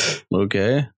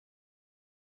 Okay.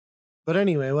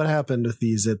 anyway, what happened with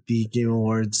these at the Game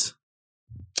Awards?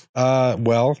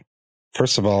 Well,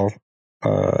 first of all,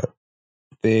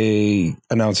 they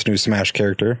announced a new Smash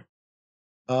character,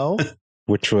 Oh,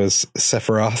 which was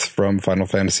Sephiroth from Final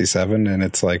Fantasy VII, and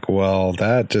it's like, well,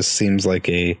 that just seems like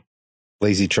a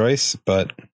lazy choice,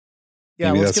 but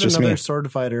yeah, maybe let's that's get just another me.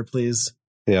 sword fighter, please.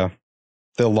 Yeah,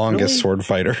 the longest Really? sword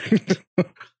fighter.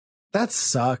 That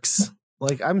sucks.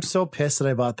 Like, I'm so pissed that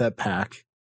I bought that pack.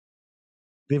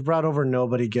 They've brought over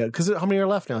nobody good. Because how many are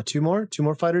left now? 2 more? 2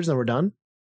 more fighters and we're done?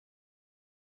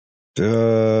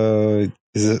 Is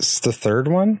this the third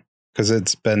one? Because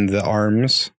it's been the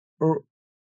ARMS, Or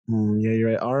yeah,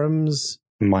 you're right. ARMS.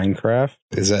 Minecraft.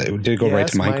 Did it go right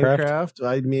to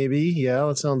Minecraft? Maybe. Yeah,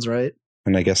 that sounds right.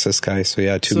 And I guess this guy. So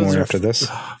yeah, 2 So is more there after this.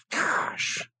 Oh,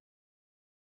 gosh.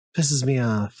 Pisses me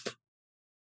off.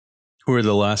 Who are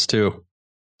the last two?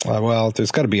 Well,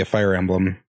 there's got to be a Fire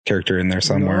Emblem character in there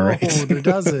somewhere, No, right? there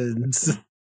doesn't.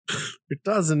 There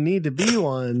doesn't need to be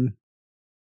one.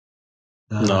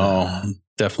 No,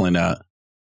 definitely not.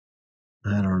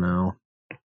 I don't know.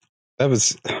 That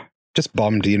was just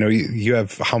bummed. You know, you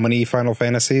have how many Final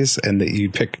Fantasies, and that you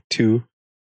pick 2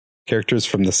 characters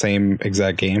from the same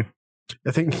exact game.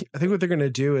 I think what they're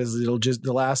gonna do is it'll just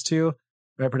the last 2.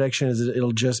 My prediction is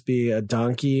it'll just be a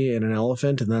donkey and an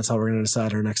elephant, and that's how we're gonna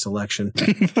decide our next election.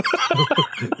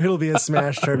 It'll be a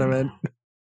Smash tournament.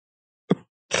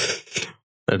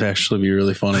 That'd actually be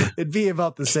really funny. It'd be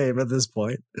about the same at this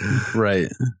point. Right.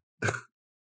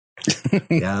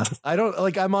 Yeah, I don't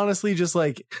like. I'm honestly just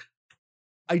like,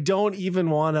 I don't even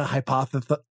want to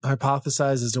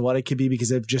hypothesize as to what it could be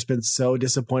because I've just been so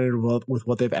disappointed with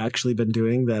what they've actually been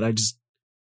doing that I just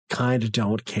kind of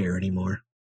don't care anymore.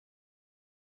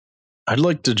 I'd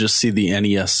like to just see the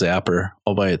NES Zapper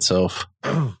all by itself.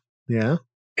 Yeah,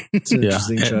 it's an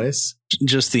interesting and choice.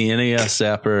 Just the NES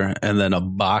Zapper and then a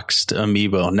boxed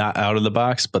amiibo. Not out of the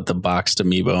box, but the boxed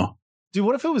amiibo. Dude,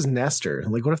 what if it was Nestor?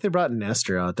 Like, what if they brought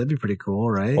Nestor out? That'd be pretty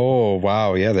cool, right? Oh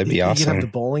wow, yeah, that'd be You could have awesome. the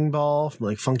bowling ball from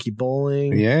like Funky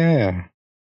Bowling. Yeah,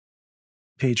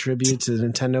 Pay tribute to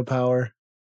Nintendo Power.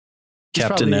 He's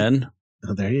Captain probably- N.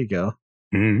 Oh, there you go.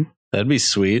 mm-hmm. That'd be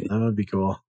sweet. That would be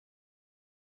cool.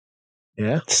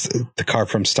 Yeah. It's the car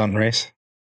from Stunt Race.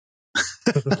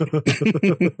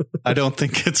 I don't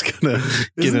think it's going to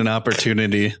get an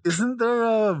opportunity. Isn't there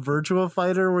a Virtua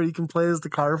Fighter where you can play as the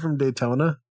car from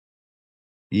Daytona?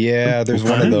 Yeah, there's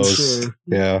one of What? those. Sure.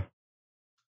 Yeah.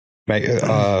 I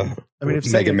mean, if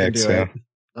Sega Mega can Mix, do yeah. it,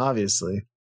 obviously.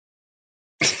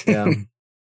 Yeah.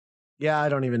 Yeah, I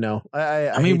don't even know.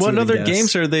 I mean, what other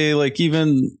games are they like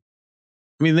even?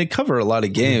 I mean, they cover a lot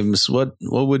of games. What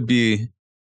would be?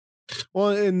 Well,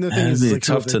 and the thing It'd is, be like,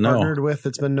 tough who to they know. partnered with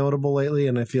that's been notable lately,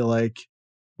 and I feel like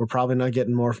we're probably not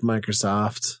getting more from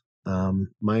Microsoft.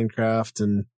 Minecraft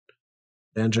and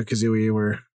Banjo-Kazooie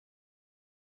were,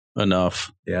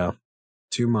 Enough. yeah,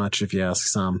 too much if you ask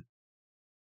some.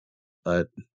 But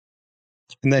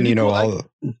And then, It'd be you know,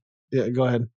 cool. Yeah, go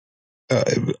ahead.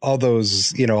 all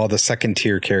those, you know, all the second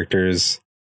tier characters,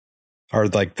 are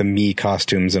like the me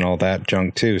costumes and all that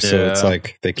junk too. So it's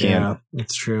like they can't.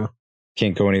 That's true.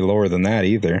 Can't go any lower than that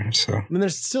either. So I mean,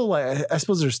 there's still like, I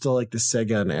suppose there's still like the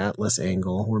Sega and Atlas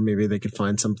angle where maybe they could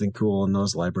find something cool in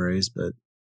those libraries, but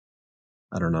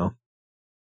I don't know.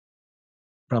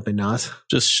 Probably not.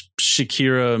 Just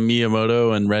Shakira,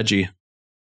 Miyamoto, and Reggie.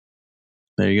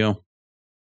 There you go.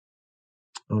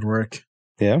 That would work.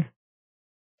 yeah.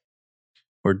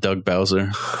 Or Doug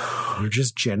Bowser. Or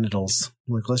just genitals.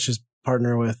 Like, let's just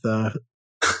partner with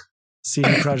CD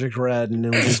Projekt Red and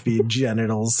it'll just be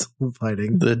genitals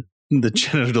fighting. The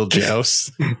genital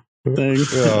joust thing.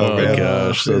 Oh, my man.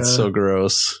 gosh, that's so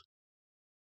gross.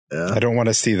 Yeah. I don't want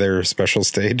to see their special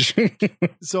stage.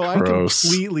 So I Gross.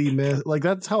 completely miss, like,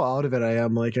 that's how out of it I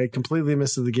am. Like, I completely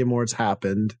missed that the Game Awards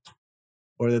happened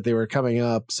or that they were coming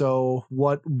up. So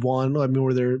what won? I mean,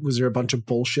 was there a bunch of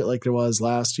bullshit like there was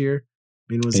last year?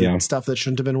 I mean, was it stuff that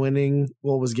shouldn't have been winning?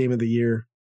 What was Game of the Year,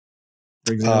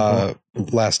 for example?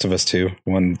 Last of Us 2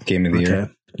 won Game of the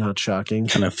Year. Not shocking.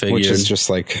 Kind of figured. Which is just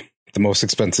like the most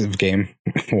expensive game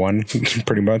won,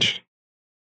 pretty much.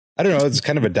 I don't know. It's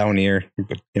kind of a down year.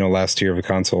 Last year of a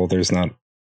console, there's not.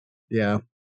 Yeah.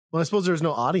 Well, I suppose there's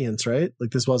no audience, right?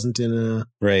 Like this wasn't in a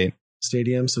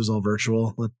stadium, so it was all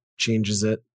virtual. That changes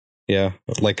it. Yeah.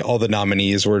 Like all the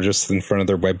nominees were just in front of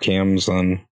their webcams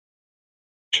and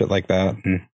shit like that.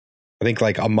 And I think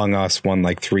like Among Us won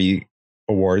like 3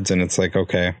 awards, and it's like,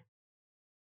 okay.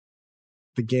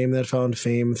 The game that found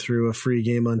fame through a free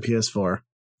game on PS4.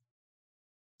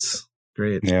 It's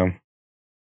great. Yeah.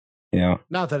 Yeah.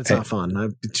 Not that it's not fun. I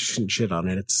shouldn't shit on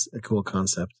it. It's a cool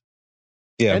concept.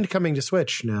 Yeah. And coming to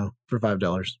Switch now for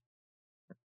 $5.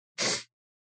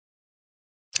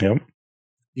 Yep.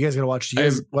 You guys gotta watch. You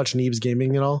guys watch Neebs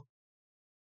Gaming at all?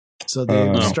 So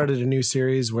they started a new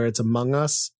series where it's Among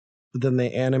Us, but then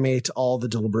they animate all the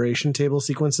deliberation table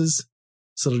sequences.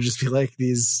 So it'll just be like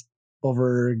these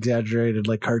over exaggerated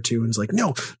like cartoons, like,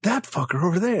 no, that fucker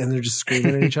over there, and they're just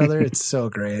screaming at each other. It's so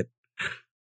great.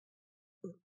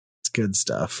 It's good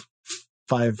stuff.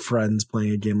 5 friends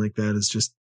playing a game like that is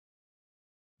just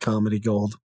comedy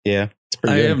gold. Yeah.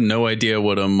 I have no idea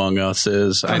what Among Us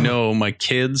is. I know my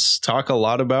kids talk a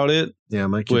lot about it. Yeah,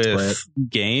 my kids play it.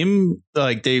 Game.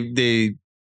 Like they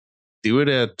do it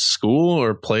at school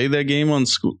or play that game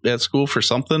at school for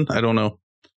something. I don't know.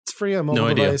 It's free on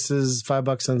mobile devices,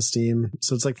 $5 on Steam.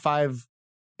 So it's like 5.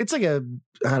 It's like a,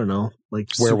 I don't know, like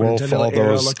Werewolf, all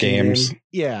those games. Game.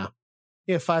 Yeah.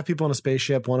 You have 5 people in a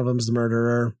spaceship. One of them's the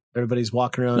murderer. Everybody's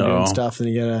walking around doing stuff. And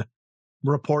you gotta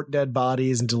report dead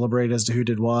bodies and deliberate as to who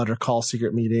did what, or call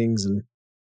secret meetings. And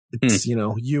it's,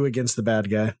 you against the bad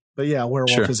guy. But yeah,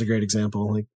 Werewolf is a great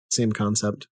example. Like, same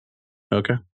concept.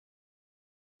 Okay.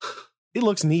 It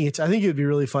looks neat. I think it would be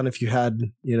really fun if you had,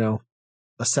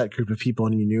 a set group of people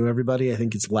and you knew everybody. I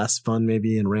think it's less fun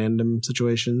maybe in random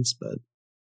situations, but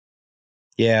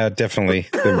yeah, definitely.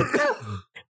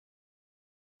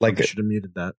 Like, I should have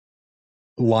muted that.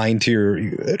 Lying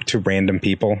to random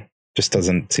people just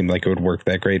doesn't seem like it would work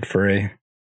that great for a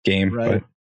game. Right. But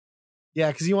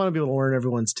yeah, because you want to be able to learn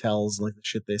everyone's tells, like the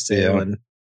shit they say, and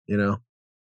it's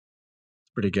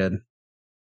pretty good.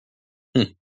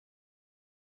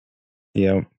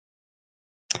 Yeah.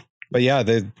 But yeah,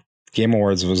 the Game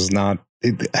Awards was not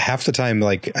half the time.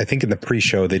 Like, I think in the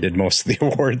pre-show they did most of the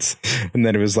awards, and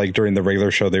then it was like during the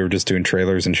regular show they were just doing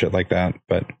trailers and shit like that.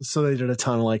 But so they did a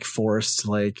ton of like forced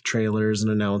like trailers and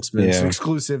announcements, and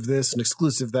exclusive this and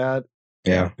exclusive that.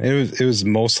 Yeah, it was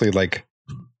mostly like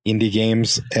indie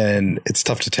games, and it's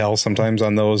tough to tell sometimes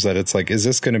on those that it's like, is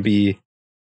this going to be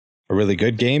a really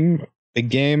good game, big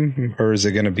game, or is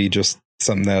it going to be just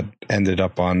something that ended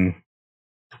up on,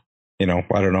 I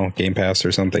don't know, Game Pass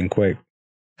or something quick.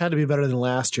 Had to be better than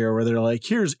last year where they're like,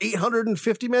 here's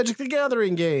 850 Magic the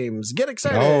Gathering games. Get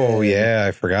excited. Oh, yeah.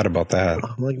 I forgot about that.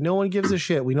 I'm like, no one gives a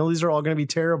shit. We know these are all going to be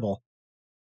terrible.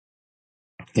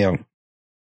 Yeah.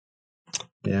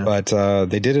 Yeah. But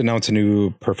they did announce a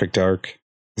new Perfect Dark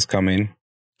is coming.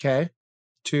 Okay.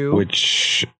 2.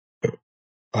 Which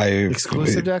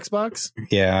exclusive to Xbox?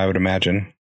 Yeah, I would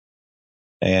imagine.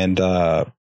 And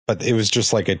but it was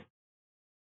just like a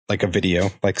video.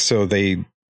 Like, so they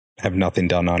have nothing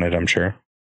done on it, I'm sure.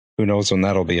 Who knows when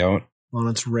that'll be out? Well,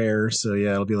 it's rare, so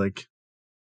yeah, it'll be like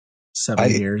 7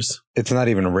 years. It's not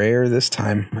even rare this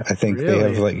time. I think they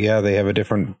have they have a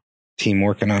different team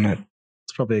working on it.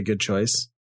 It's probably a good choice.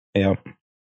 Yeah.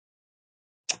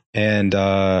 And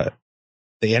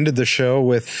they ended the show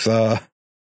with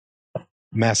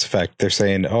Mass Effect. They're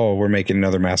saying, "Oh, we're making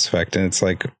another Mass Effect," and it's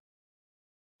like,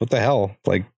 what the hell?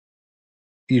 Like,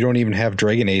 you don't even have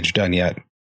Dragon Age done yet.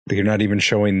 You're not even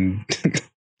showing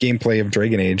gameplay of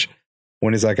Dragon Age.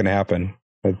 When is that going to happen?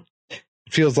 It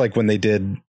feels like when they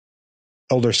did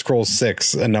Elder Scrolls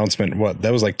 6 announcement,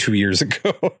 that was like 2 years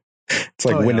ago. It's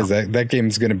like, when is that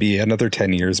game's going to be another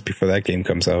 10 years before that game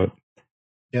comes out?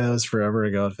 Yeah, it was forever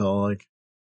ago, it felt like.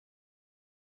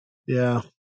 Yeah,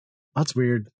 that's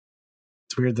weird.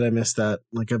 It's weird that I missed that.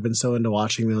 Like, I've been so into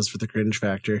watching those for the cringe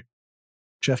factor.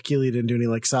 Jeff Keighley didn't do any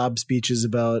like sob speeches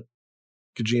about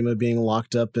Kojima being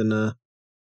locked up in a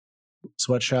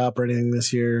sweatshop or anything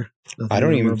this year. Nothing I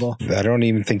don't memorable.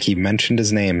 even think he mentioned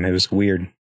his name. It was weird.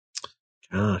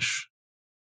 Gosh.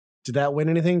 Did that win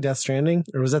anything? Death Stranding?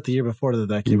 Or was that the year before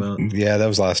that came out? Yeah, that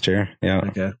was last year. Yeah.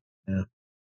 Okay. Yeah.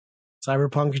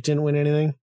 Cyberpunk didn't win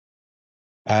anything?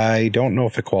 I don't know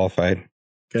if it qualified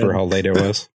for how late it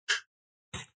was.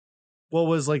 What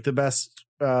was like the best?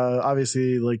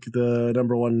 Obviously, like the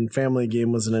number one family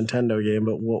game was a Nintendo game,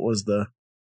 but what was you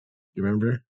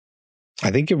remember? I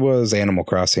think it was Animal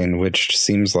Crossing, which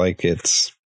seems like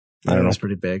it's, I don't know. It's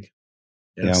pretty big.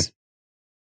 Yes.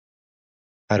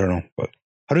 Yeah. I don't know. But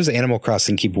how does Animal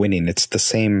Crossing keep winning? It's the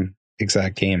same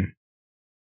exact game.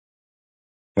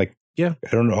 Like, yeah. I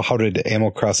don't know. How did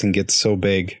Animal Crossing get so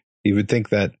big? You would think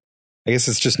that, I guess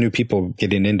it's just new people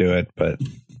getting into it, but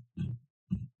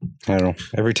I don't know.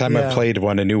 Every time I've played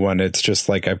a new one, it's just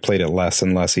like I've played it less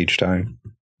and less each time.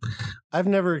 I've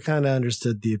never kind of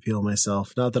understood the appeal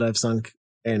myself. Not that I've sunk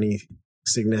any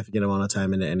significant amount of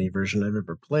time into any version I've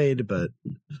ever played, but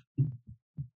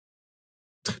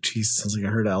jeez, sounds like I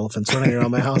heard elephants running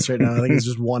around my house right now. I think it's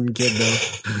just one kid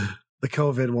though. The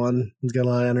COVID one. He's got a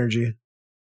lot of energy.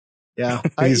 Yeah.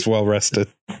 He's well rested.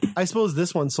 I suppose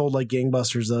this one sold like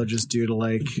gangbusters though, just due to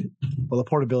like, well, the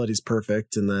portability is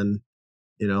perfect. And then,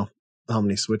 you know, how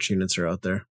many Switch units are out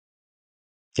there.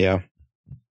 Yeah.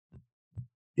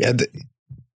 Yeah.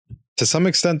 To some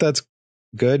extent that's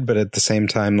good, but at the same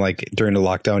time, like during the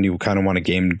lockdown, you kind of want a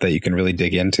game that you can really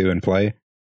dig into and play.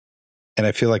 And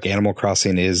I feel like Animal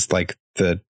Crossing is like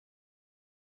when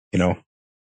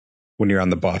you're on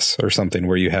the bus or something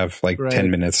where you have like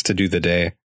 10 minutes to do the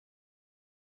day.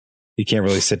 You can't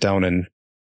really sit down and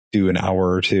do an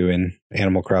hour or two in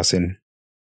Animal Crossing,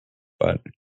 but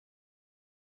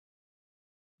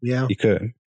yeah, you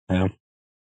could. Yeah.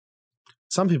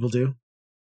 Some people do.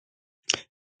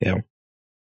 Yeah.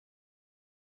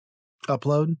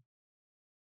 Upload.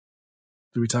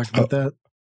 Did we talk about that?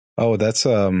 Oh, that's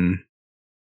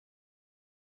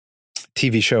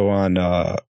TV show on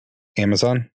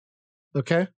Amazon.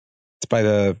 Okay. It's by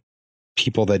the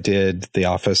people that did The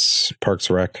Office, Parks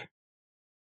Rec.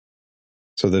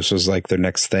 So this was like their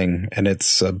next thing, and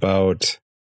it's about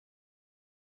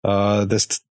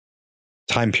this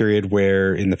time period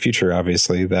where in the future,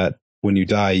 obviously, that when you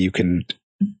die, you can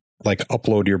like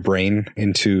upload your brain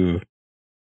into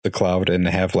the cloud and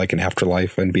have like an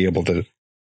afterlife and be able to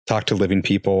talk to living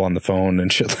people on the phone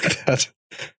and shit like that.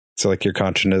 So like your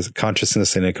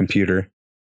consciousness in a computer.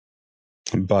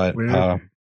 But I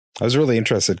was really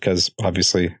interested because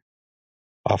obviously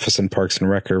Office and Parks and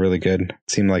Rec are really good.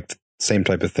 It seemed like the same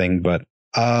type of thing, but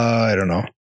I don't know.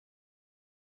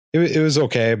 It was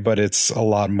okay, but it's a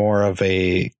lot more of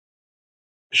a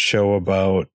show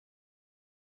about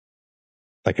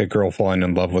like a girl falling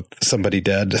in love with somebody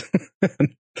dead.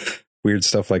 Weird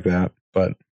stuff like that,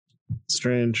 but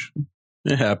strange.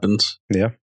 It happens.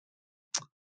 Yeah.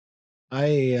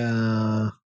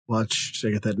 I watched,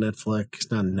 I got that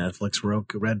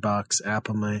Roku, Redbox app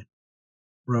on my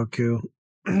Roku.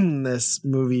 This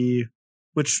movie,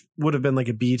 which would have been like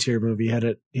a B tier movie had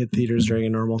it hit theaters during a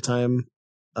normal time,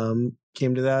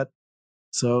 came to that.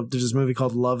 So there's this movie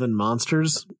called Love and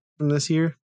Monsters from this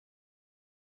year.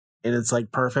 And it's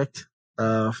like perfect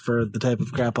for the type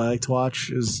of crap I like to watch.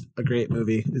 It was a great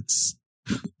movie. It's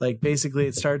like basically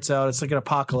it starts out, it's like an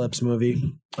apocalypse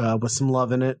movie with some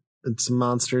love in it and some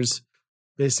monsters.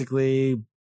 Basically,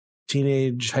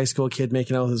 teenage high school kid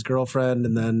making out with his girlfriend,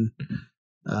 and then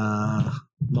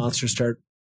monsters start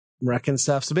wrecking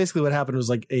stuff. So basically what happened was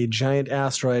like a giant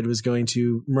asteroid was going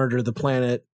to murder the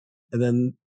planet, and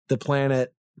then the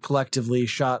planet collectively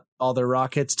shot all their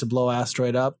rockets to blow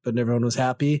asteroid up, but everyone was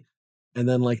happy. And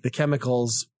then like the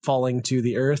chemicals falling to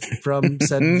the earth from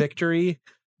said victory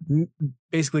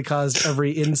basically caused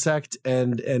every insect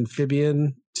and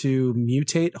amphibian to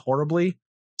mutate horribly.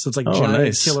 So it's like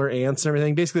giant killer ants and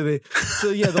everything. Basically,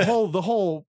 the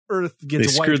whole Earth gets wiped out. They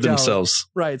screwed themselves.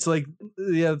 Right. So like,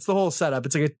 yeah, it's the whole setup.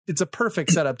 It's like it's a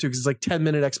perfect setup too, because it's like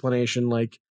 10-minute explanation.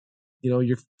 Like, you know,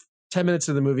 you're 10 minutes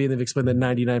of the movie and they've explained that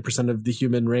 99% of the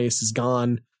human race is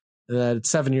gone. And that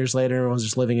 7 years later, everyone's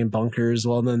just living in bunkers.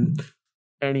 Well, then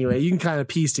anyway, you can kind of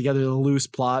piece together the loose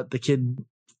plot. The kid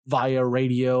via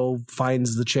radio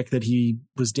finds the chick that he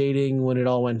was dating when it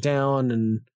all went down,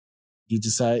 and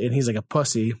he's like a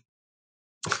pussy.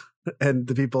 And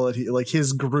the people that he, like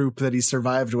his group that he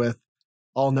survived with,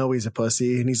 all know he's a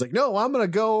pussy. And he's like, no, I'm going to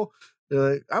go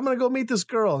meet this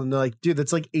girl. And they're like, dude,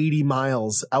 that's like 80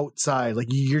 miles outside. Like,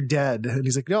 you're dead. And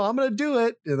he's like, no, I'm going to do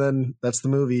it. And then that's the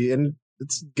movie. And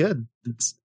it's good.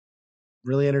 It's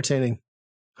really entertaining.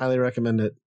 Highly recommend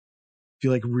it. If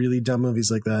you like really dumb movies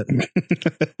like that.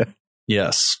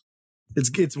 Yes.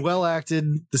 It's well acted.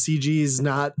 The CG is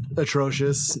not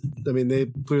atrocious. I mean, they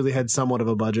clearly had somewhat of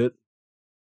a budget.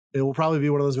 It will probably be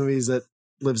one of those movies that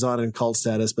lives on in cult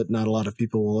status, but not a lot of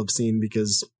people will have seen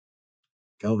because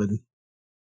COVID.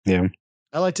 Yeah.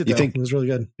 I liked it, though. It was really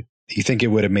good. You think it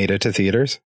would have made it to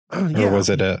theaters? Yeah. Or was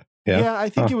it Yeah, I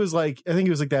think it was like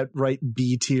that right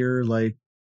B tier. Like,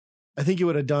 I think it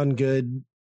would have done good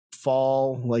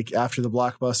fall, like after the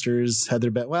blockbusters had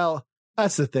their bet. Well,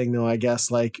 that's the thing, though, I guess.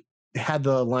 Like, had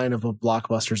the line of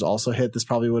blockbusters also hit, this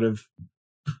probably would have.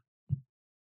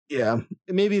 Yeah,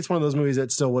 maybe it's one of those movies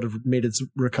that still would have made its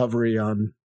recovery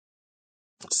on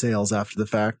sales after the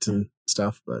fact and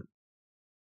stuff, but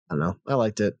I don't know. I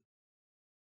liked it.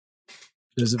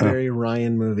 It was a very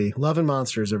Ryan movie. Love and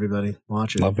Monsters, everybody.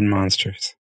 Watch it. Love and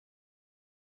Monsters.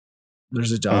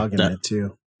 There's a dog in it,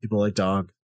 too. People like dog.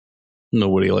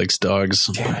 Nobody likes dogs.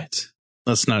 Damn it.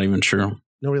 That's not even true.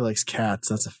 Nobody likes cats.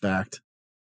 That's a fact.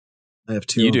 I have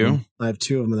two. You of do? them. I have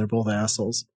two of them, and they're both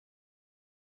assholes.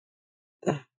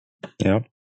 Yeah.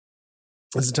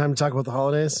 Is it time to talk about the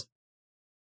holidays?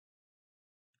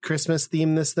 Christmas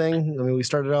theme this thing. I mean, we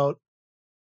started out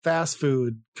fast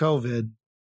food, COVID,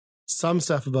 some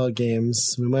stuff about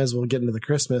games. We might as well get into the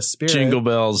Christmas spirit. Jingle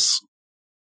bells.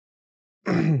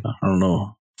 I don't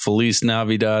know. Feliz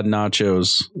Navidad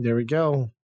nachos. There we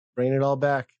go. Bringing it all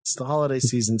back. It's the holiday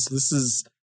season. So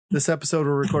this episode,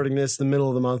 we're recording this in the middle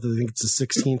of the month. I think it's the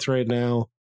 16th right now.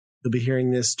 You'll be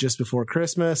hearing this just before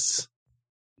Christmas.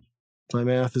 My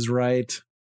math is right.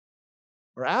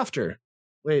 Or after.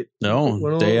 Wait.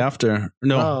 No, day after.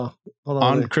 No. Hold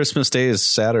on Christmas Day is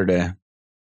Saturday.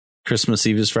 Christmas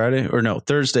Eve is Friday. Or no,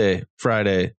 Thursday,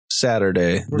 Friday,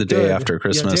 Saturday, the day after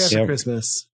Christmas. Yeah, day after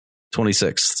Christmas.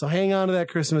 26th. So hang on to that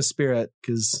Christmas spirit,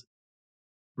 because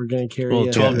we're going to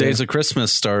carry 12 days of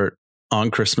Christmas start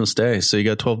on Christmas Day. So you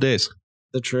got 12 days. Is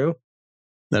that true?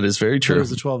 That is very true. It was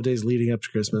the 12 days leading up to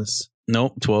Christmas.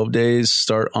 Nope. 12 days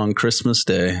start on Christmas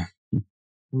Day.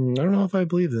 I don't know if I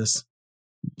believe this.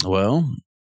 Well,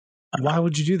 why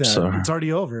would you do that? Sorry. It's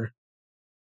already over.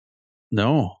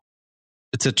 No,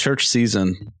 it's a church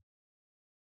season.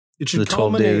 It should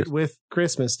culminate with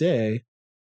Christmas Day.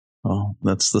 Oh,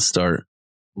 that's the start.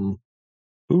 Who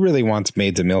really wants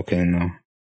maids of milk in, though?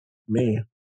 Me.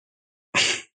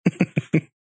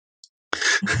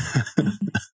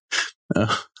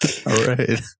 Oh, all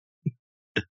right.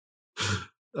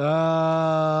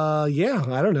 Yeah,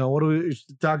 I don't know. What do we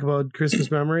talk about? Christmas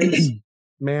memories?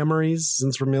 Memories,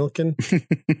 since we're milking.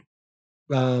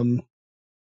 I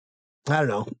don't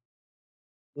know.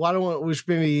 Why don't we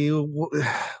maybe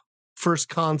first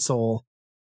console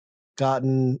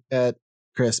gotten at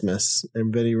Christmas?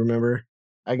 Everybody remember?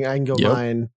 I can go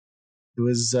mine. It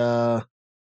was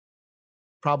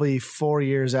probably 4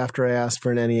 years after I asked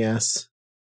for an NES.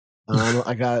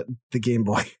 I got the Game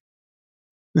Boy.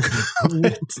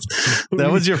 That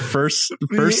was your first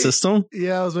system?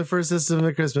 Yeah, it was my first system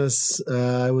at Christmas.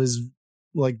 I was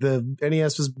like, the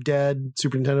NES was dead,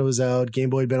 Super Nintendo was out, Game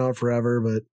Boy had been out forever,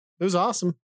 but it was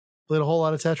awesome. Played a whole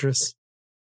lot of Tetris.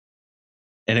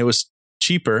 And it was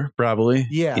cheaper, probably.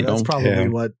 Yeah, that's probably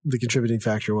what the contributing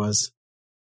factor was.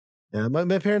 Yeah,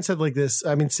 my parents had like this.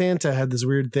 I mean, Santa had this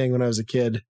weird thing when I was a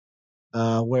kid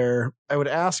where I would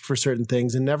ask for certain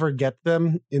things and never get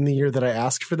them in the year that I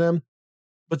asked for them.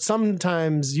 But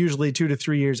sometimes, usually 2 to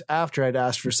 3 years after I'd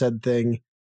asked for said thing,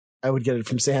 I would get it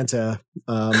from Santa.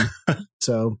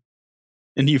 So,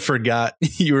 and you forgot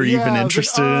you were even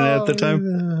interested in it at the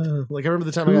time. Like I remember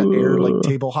the time I got air like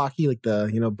table hockey, like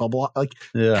the bubble. Like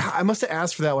I must have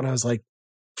asked for that when I was like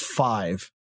 5.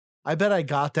 I bet I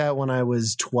got that when I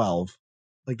was 12.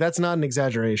 Like that's not an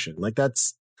exaggeration. Like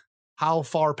that's how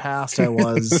far past I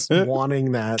was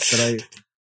wanting that I.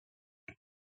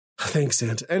 Thanks,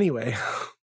 Santa. Anyway.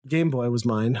 Game Boy was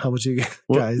mine. How about you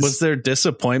guys? Was there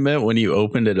disappointment when you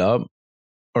opened it up?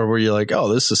 Or were you like,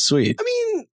 oh, this is sweet?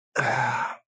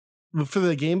 I mean, for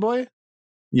the Game Boy?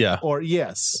 Yeah. Or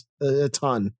yes, a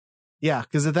ton. Yeah,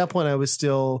 because at that point I was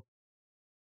still...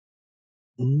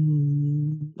 I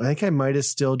think I might have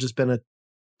still just been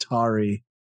Atari.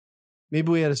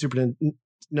 Maybe we had a Super Nintendo.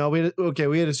 No, we had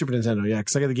a Super Nintendo, yeah,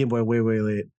 because I got the Game Boy way, way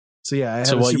late. So yeah, I had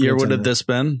So a what Super year would Nintendo. have this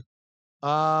been?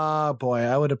 Boy,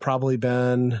 I would have probably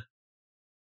been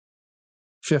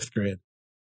 5th grade.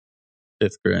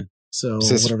 5th grade. So Was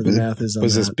this- whatever the math is on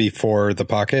Was that. this before the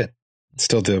Pocket?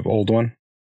 Still the old one?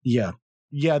 Yeah.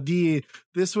 I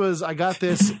got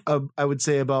this, I would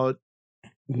say about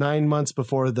 9 months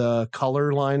before the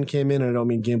color line came in. And I don't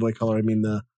mean Game Boy Color. I mean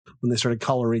when they started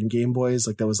coloring Game Boys,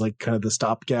 like that was like kind of the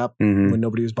stopgap Mhm. when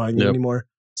nobody was buying them Yep. anymore.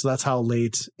 So that's how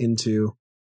late into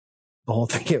the whole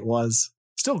thing it was.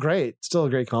 Still great. Still a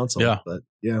great console. Yeah. But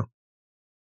yeah.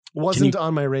 Wasn't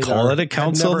on my radar. call it a I'd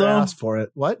console, never though? asked for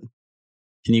it. What?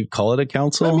 Can you call it a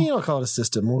console? I mean, I'll call it a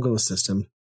system. We'll go with system.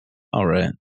 All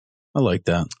right. I like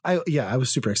that. I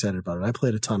was super excited about it. I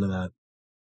played a ton of that.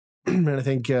 And I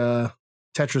think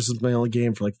Tetris was my only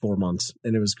game for like 4 months,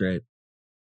 and it was great.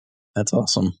 That's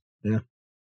awesome. Yeah.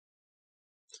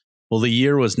 Well, the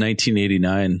year was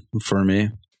 1989 for me.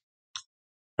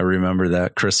 I remember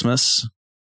that Christmas.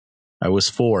 I was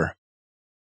 4.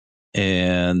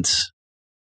 And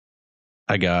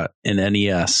I got an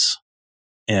NES.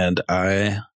 And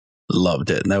I loved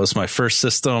it. And that was my first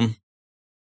system.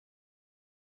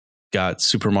 Got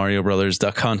Super Mario Brothers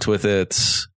Duck Hunt with it.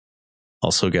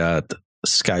 Also got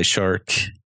Sky Shark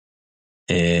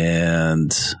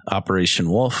and Operation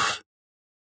Wolf.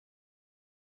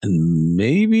 And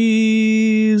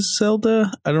maybe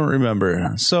Zelda? I don't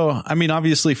remember. So, I mean,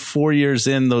 obviously 4 years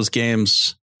in, those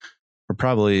games are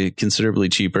probably considerably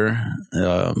cheaper.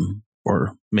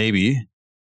 Or maybe.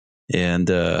 And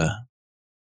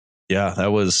yeah,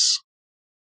 that was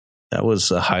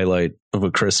a highlight of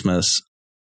a Christmas.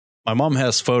 My mom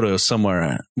has photos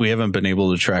somewhere. We haven't been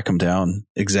able to track them down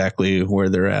exactly where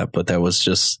they're at, but that was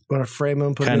just Want to frame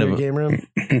them, put Kind them in of- your game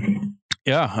room?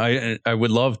 yeah. I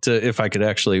would love to if I could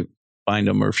actually find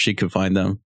them or if she could find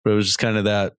them. But it was just kind of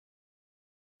that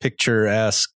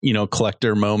picture-esque,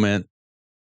 collector moment.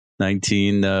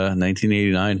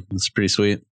 1989. It's pretty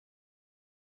sweet.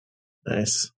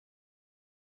 Nice.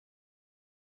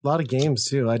 A lot of games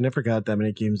too. I never got that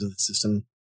many games with the system.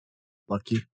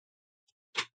 Lucky.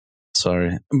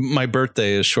 Sorry. My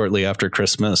birthday is shortly after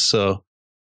Christmas, so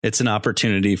it's an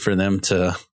opportunity for them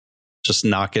to just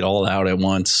knock it all out at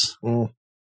once, Mm.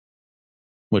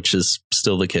 which is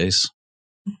still the case.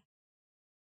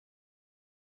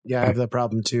 Yeah, I have that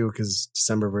problem too because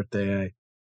December birthday, I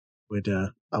would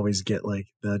always get like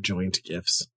the joint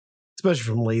gifts, especially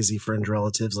from lazy friend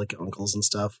relatives like uncles and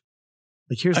stuff.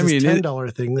 Like, here's I this mean,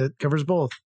 $10 thing that covers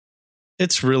both.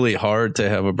 It's really hard to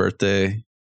have a birthday,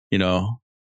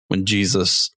 when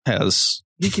Jesus has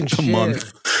You can a share.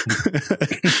 month.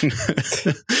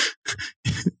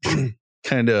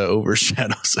 Kind of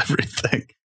overshadows everything.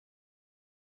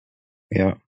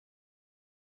 Yeah.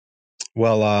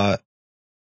 Well,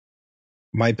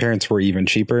 my parents were even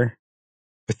cheaper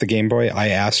with the Game Boy. I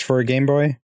asked for a Game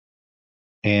Boy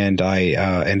and I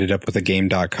ended up with a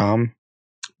game.com.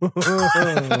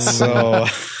 So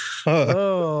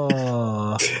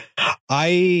Oh,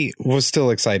 I was still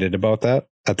excited about that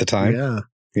at the time. yeah.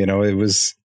 It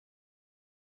was,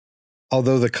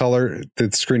 although the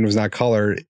screen was not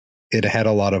color, it had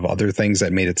a lot of other things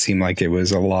that made it seem like it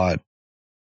was a lot,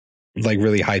 like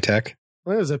really high tech.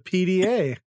 Well, it was a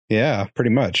PDA. Yeah, pretty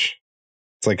much.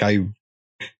 It's like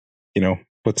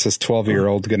what's this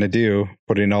 12-year-old going to do?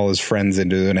 Putting all his friends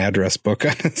into an address book.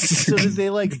 So did they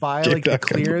like buy like the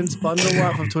Game.com. clearance bundle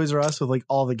off of Toys R Us with like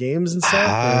all the games and stuff?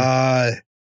 Or-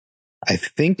 I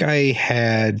think I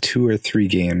had 2 or 3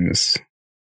 games.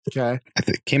 Okay. I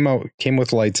think came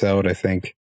with Lights Out. I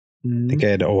think I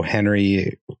had O.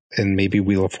 Henry and maybe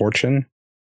Wheel of Fortune.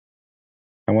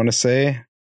 I want to say.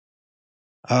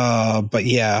 But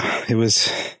yeah, it was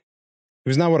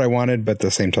not what I wanted, but at the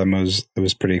same time, I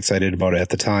was pretty excited about it at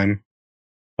the time.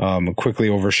 Quickly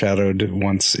overshadowed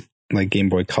once like Game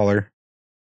Boy Color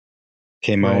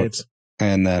came out, Right.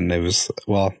 and then it was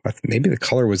maybe the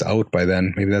color was out by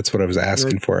then. Maybe that's what I was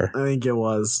asking for. I think it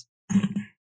was.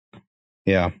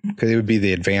 Yeah, because it would be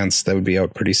the advance that would be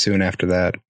out pretty soon after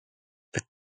that,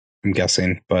 I'm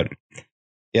guessing. But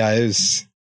yeah, it was.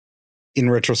 In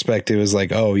retrospect, it was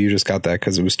like, oh, you just got that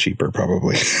because it was cheaper,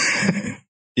 probably.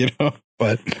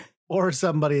 But Or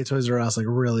somebody at Toys R Us like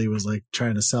really was like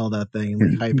trying to sell that thing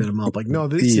and like hyping him up. Like, no,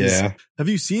 this is. yeah, Have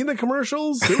you seen the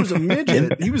commercials? There was a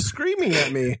midget. He was screaming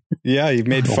at me. yeah, you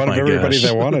made Oh fun of my everybody gosh.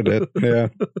 that wanted it. Yeah,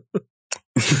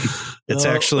 It's Oh.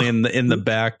 actually in the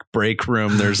back break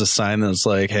room. There's a sign that's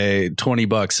like, "Hey,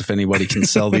 $20 if anybody can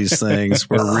sell these things.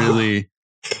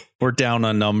 We're down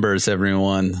on numbers.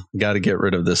 Everyone, got to get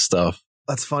rid of this stuff."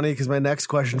 That's funny because my next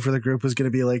question for the group was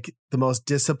going to be like the most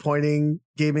disappointing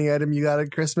gaming item you got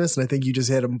at Christmas, and I think you just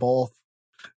hit them both.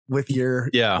 with your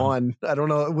one. I don't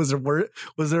know. Was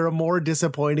there a more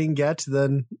disappointing get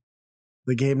than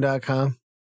the game.com?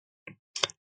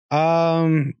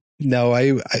 No,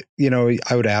 I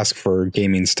would ask for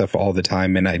gaming stuff all the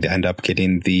time, and I'd end up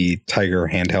getting the Tiger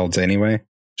handhelds anyway.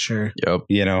 Sure. Yep.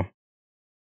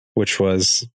 Which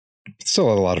was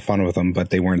still a lot of fun with them, but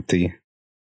they weren't a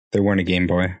Game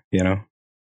Boy,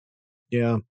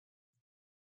 Yeah.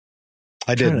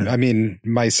 I did. I mean,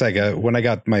 my Sega, when I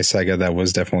got my Sega, that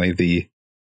was definitely the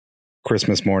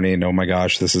Christmas morning, oh my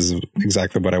gosh, this is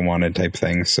exactly what I wanted type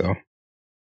thing. So,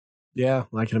 yeah,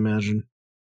 I can imagine.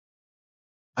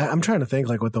 I'm trying to think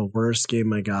like what the worst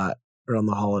game I got around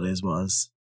the holidays was,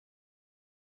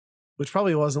 which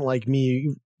probably wasn't like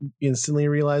me instantly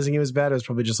realizing it was bad. It was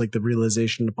probably just like the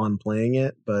realization upon playing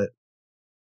it. But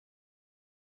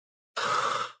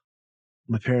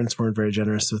my parents weren't very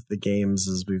generous with the games,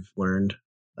 as we've learned.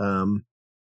 I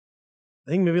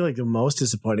think maybe like the most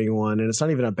disappointing one, and it's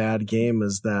not even a bad game,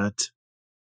 is that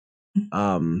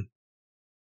I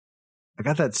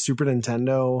got that Super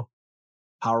Nintendo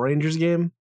Power Rangers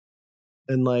game,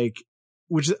 and like,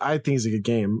 which I think is a good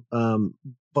game.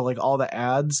 But like all the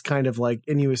ads kind of like,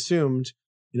 and you assumed,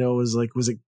 it was like, was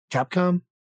it Capcom,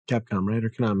 right? Or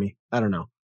Konami? I don't know.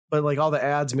 But like all the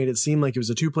ads made it seem like it was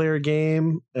a 2-player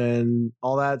game and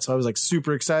all that. So I was like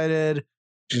super excited.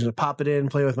 Just gonna pop it in,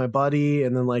 play with my buddy.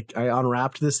 And then like I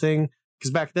unwrapped this thing.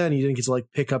 Because back then you didn't get to like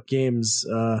pick up games.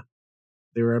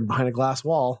 They were behind a glass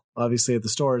wall, obviously at the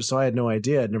stores. So I had no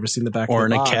idea. I'd never seen the back or of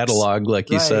the in box. A catalog, like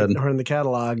you said. Or in the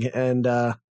catalog. And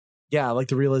yeah, like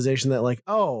the realization that like,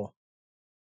 oh,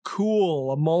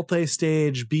 cool, a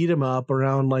multi-stage beat 'em up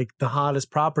around like the hottest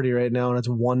property right now, and it's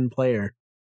 1 player.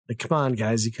 Like, come on,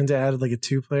 guys, you couldn't have added like a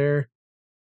 2-player.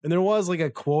 And there was like a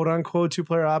quote unquote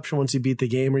 2-player option once you beat the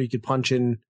game where you could punch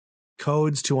in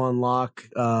codes to unlock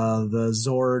the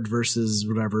Zord versus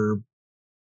whatever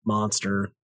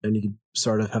monster, and you could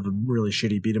sort of have a really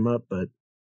shitty beat 'em up. But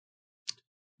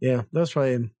yeah, that was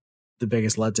probably the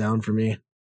biggest letdown for me.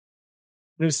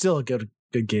 It was still a good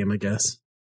game, I guess.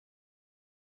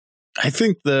 I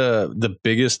think the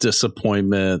biggest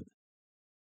disappointment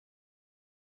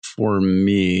for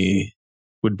me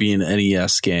would be an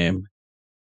NES game,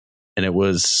 and it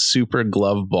was Super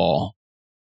Glove Ball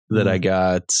that I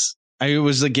got. It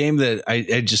was a game that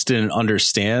I just didn't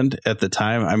understand at the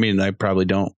time. I mean, I probably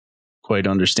don't quite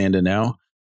understand it now,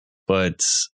 but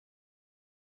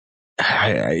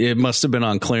it must have been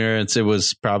on clearance. It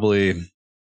was probably,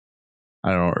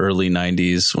 I don't know, early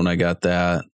 90s when I got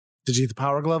that. Did you get the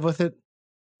Power Glove with it?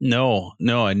 No,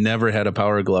 I never had a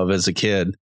Power Glove as a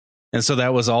kid. And so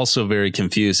that was also very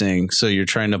confusing. So you're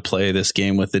trying to play this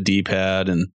game with the D-pad,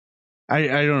 and I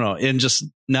don't know, and just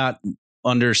not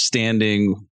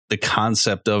understanding the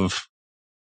concept of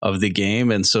the game.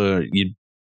 And so you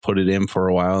put it in for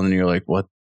a while and you're like, what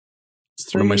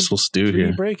am I supposed to do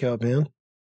here? Breakout, man.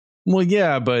 Well,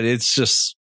 yeah, but it's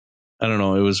just, I don't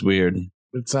know. It was weird.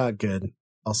 It's not good.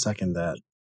 I'll second that.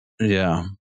 Yeah.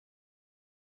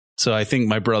 So I think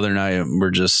my brother and I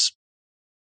were just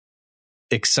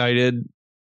excited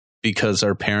because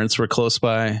our parents were close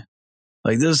by.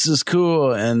 Like, this is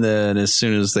cool. And then as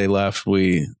soon as they left,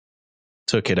 we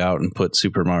took it out and put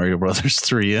Super Mario Brothers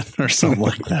 3 in or something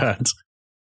like that.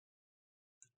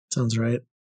 Sounds right.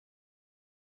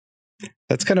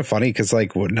 That's kind of funny because,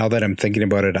 like, now that I'm thinking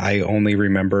about it, I only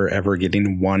remember ever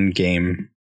getting 1 game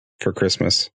for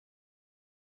Christmas.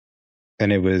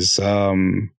 And it was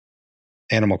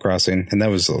Animal Crossing. And that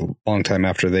was a long time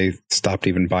after they stopped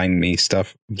even buying me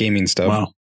gaming stuff.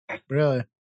 Wow. Really?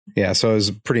 Yeah, so I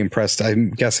was pretty impressed. I'm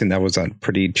guessing that was a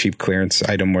pretty cheap clearance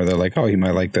item where they're like, oh, you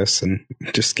might like this, and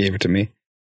just gave it to me.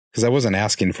 Because I wasn't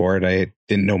asking for it. I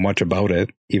didn't know much about it,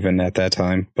 even at that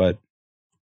time. But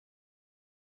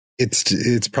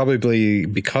it's probably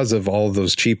because of all of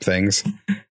those cheap things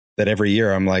that every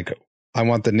year I'm like, I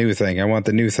want the new thing. I want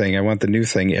the new thing. I want the new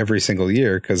thing every single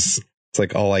year, because it's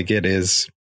like all I get is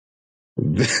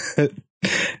the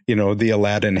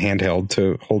Aladdin handheld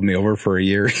to hold me over for a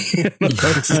year.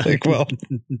 It's like, well,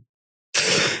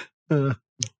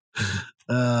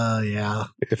 yeah.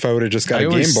 If I would have just got a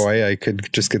Game Boy, I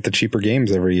could just get the cheaper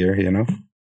games every year. It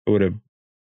would have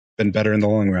been better in the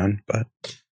long run. But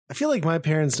I feel like my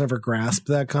parents never grasped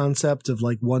that concept of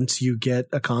like, once you get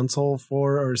a console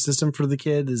or a system for the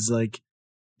kid, is like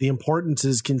the importance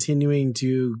is continuing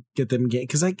to get them game.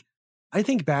 Because like I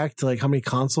think back to like how many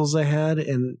consoles I had,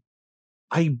 and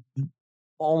I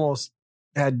almost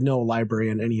had no library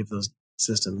on any of those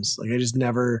systems. Like I just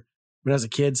never, when I was a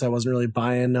kid, so I wasn't really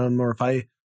buying them. Or if I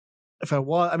if I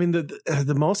was, I mean,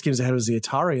 the most games I had was the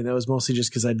Atari, and that was mostly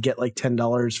just because I'd get like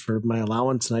 $10 for my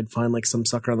allowance, and I'd find like some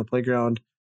sucker on the playground,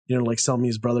 like sell me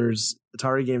his brother's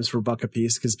Atari games for $1 a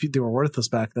piece because they were worthless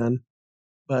back then.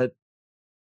 But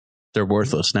they're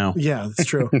worthless now. Yeah, that's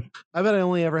true. I bet I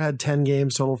only ever had 10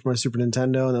 games total for my Super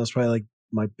Nintendo, and that was probably like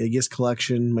my biggest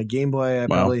collection. My Game Boy, I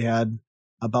probably had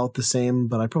about the same,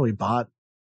 but I probably bought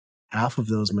half of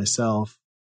those myself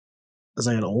as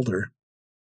I got older.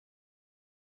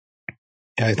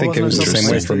 Yeah, I think it was the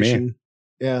same way for me.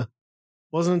 Yeah. It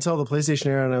wasn't until the PlayStation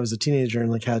era and I was a teenager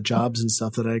and like had jobs and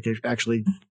stuff that I actually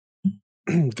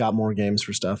got more games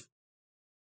for stuff.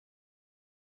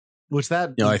 Which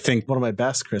I think one of my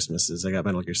best Christmases, I got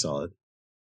Metal Gear Solid.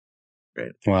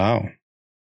 Great. Wow.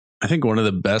 I think one of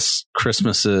the best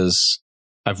Christmases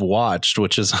I've watched,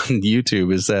 which is on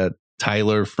YouTube, is that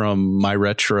Tyler from My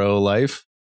Retro Life.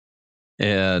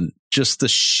 And just the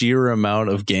sheer amount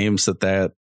of games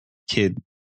that kid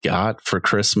got for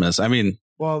Christmas. I mean,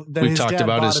 well, then we've talked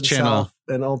about his channel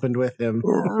and opened with him.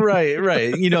 Right.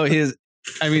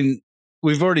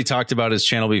 We've already talked about his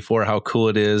channel before, how cool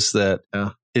it is that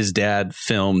his dad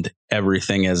filmed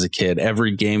everything as a kid,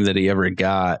 every game that he ever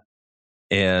got.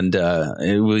 And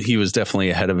he was definitely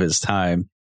ahead of his time.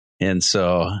 And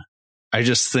so I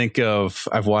just think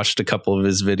I've watched a couple of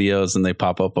his videos and they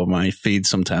pop up on my feed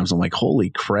sometimes. I'm like, holy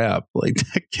crap. Like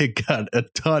that kid got a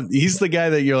ton. He's the guy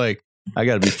that you're like, I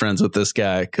got to be friends with this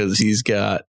guy because he's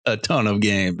got a ton of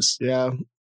games. Yeah.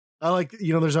 I like,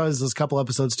 there's always those couple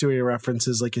episodes too where he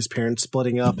references like his parents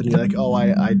splitting up and you're like, oh,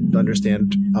 I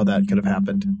understand how that could have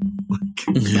happened.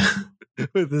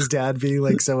 With his dad being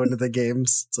like so into the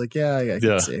games. It's like, yeah, I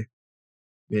can see.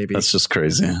 Maybe. That's just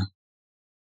crazy.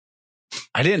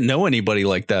 I didn't know anybody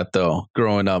like that though.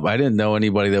 Growing up, I didn't know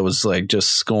anybody that was like just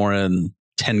scoring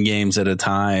 10 games at a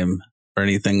time or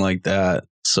anything like that.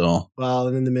 So, well,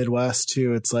 and in the Midwest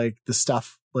too, it's like the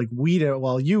stuff like we don't.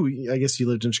 Well, I guess you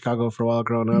lived in Chicago for a while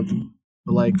growing up,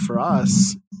 but like for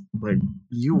us, like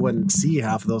you wouldn't see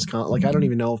half of those. Like I don't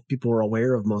even know if people were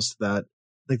aware of most of that.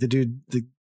 Like the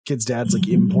kid's dad's like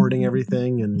importing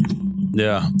everything, and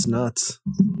it's nuts.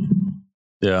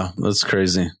 Yeah, that's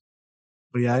crazy.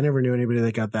 But yeah, I never knew anybody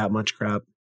that got that much crap.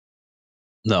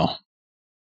 No.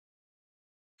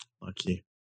 Lucky.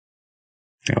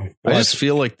 No. I just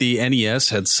feel like the NES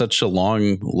had such a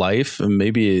long life, and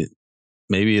maybe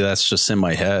that's just in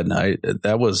my head. I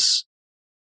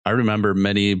remember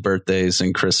many birthdays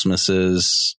and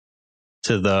Christmases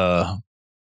to the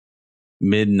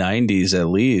mid 90s at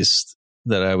least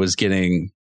that I was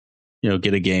getting,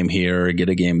 get a game here or get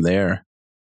a game there.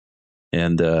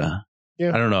 And I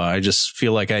don't know. I just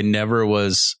feel like I never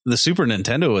was. The Super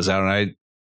Nintendo was out, and I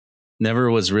never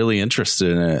was really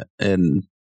interested in it, and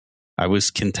I was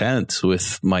content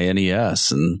with my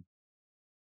NES, and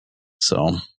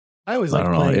so I always liked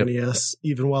playing NES,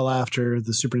 even well after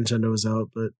the Super Nintendo was out.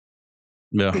 But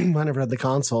I never had the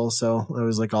console, so I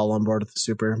was like all on board with the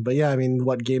Super. But yeah, I mean,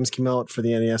 what games came out for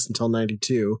the NES until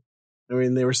 '92? I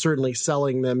mean, they were certainly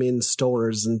selling them in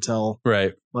stores until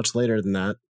much later than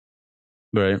that.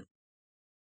 Right.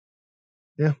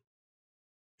 Yeah.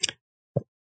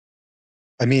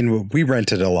 I mean, we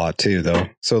rented a lot too, though.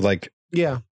 So like,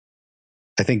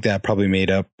 I think that probably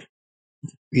made up,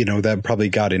 that probably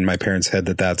got in my parents' head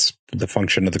that that's the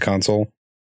function of the console.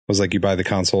 Was like you buy the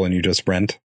console and you just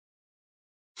rent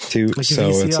too. Like so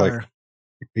VCR. It's like,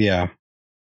 yeah,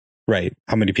 right.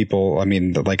 How many people? I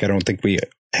mean, like, I don't think we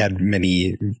had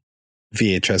many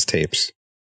VHS tapes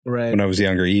when I was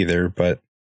younger either, but.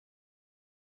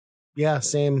 Yeah,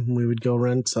 same. We would go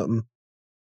rent something.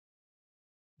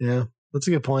 Yeah, that's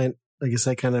a good point. I guess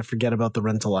I kind of forget about the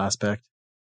rental aspect.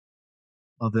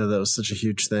 Although that was such a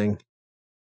huge thing.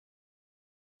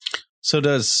 So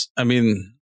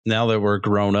now that we're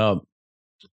grown up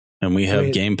and we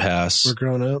have Game Pass. We're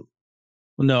grown up?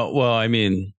 No, well, I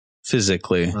mean,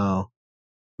 physically. Oh.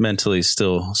 Mentally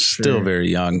still very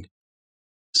young.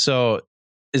 So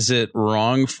is it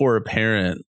wrong for a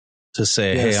parent to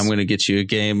say, hey, I'm going to get you a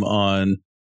game on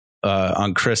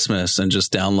Christmas and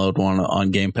just download one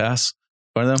on Game Pass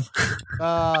for them?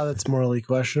 That's morally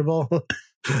questionable.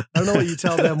 I don't know what you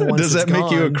tell them once. Does that make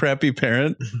you a crappy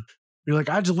parent? You're like,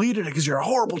 I deleted it because you're a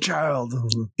horrible child.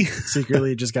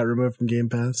 Secretly just got removed from Game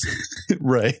Pass.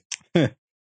 Right. It's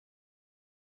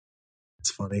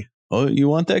funny. Oh, you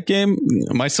want that game?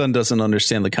 My son doesn't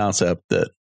understand the concept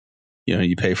that,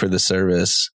 you pay for the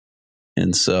service.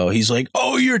 And so he's like,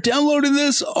 oh, you're downloading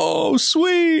this? Oh,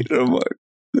 sweet. I'm like,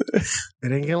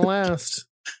 it ain't gonna last.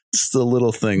 It's the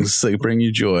little things that bring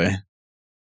you joy.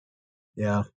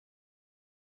 Yeah.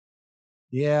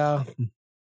 Yeah.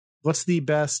 What's the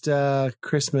best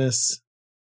Christmas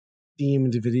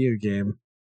themed video game?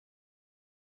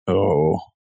 Oh,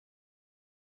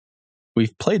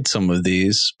 we've played some of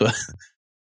these, but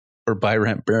or Buy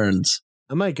Rent Burns.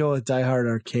 I might go with Die Hard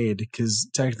Arcade because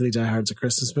technically Die Hard's a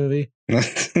Christmas movie, and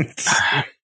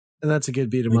that's a good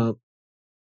beat 'em up.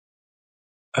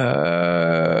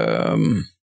 I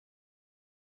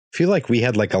feel like we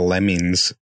had like a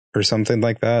Lemmings or something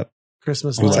like that.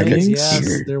 Christmas Was like Lemmings, it?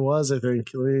 yes, there was. I think.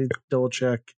 Let me double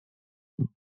check.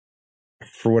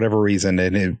 For whatever reason,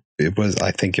 and it was.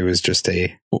 I think it was just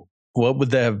a What would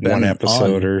that have been? one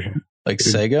episode on? or Like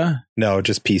Sega? no,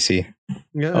 just PC.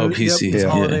 Yeah, Oh, Yep, PC, it's yeah.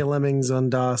 Holiday Lemmings on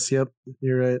DOS. Yep,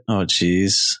 you're right. Oh,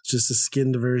 geez. It's just a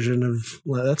skinned version of.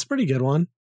 Well, that's a pretty good one.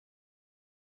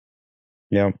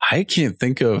 Yeah, I can't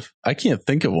think of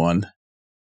one.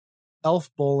 Elf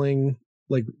Bowling,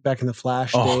 like back in the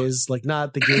Flash Oh. days, like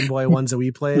not the Game Boy ones that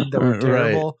we played that were Right.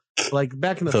 terrible. Like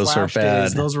back in the Those were Flash days,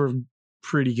 bad. those were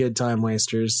pretty good time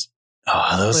wasters.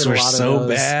 Oh, those Played a were lot of so those.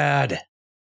 bad.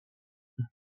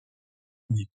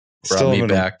 Brought Still me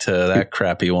haven't- back to that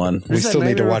crappy one. we There's that still need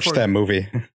to Nightmare watch Before- that movie.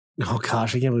 Oh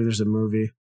gosh, I can't believe there's a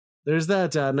movie. There's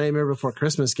that Nightmare Before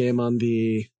Christmas game on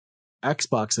the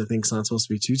Xbox. I think it's not supposed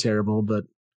to be too terrible, but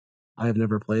I have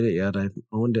never played it yet. I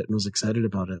owned it and was excited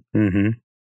about it.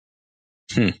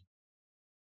 Mm-hmm.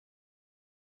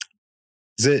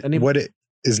 Is it Any- what it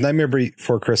is? Nightmare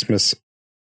Before Christmas.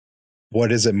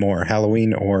 What is it more,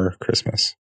 Halloween or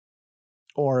Christmas?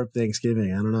 Or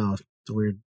Thanksgiving. I don't know. It's a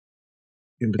weird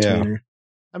in betweener.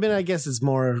 I mean, I guess it's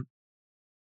more.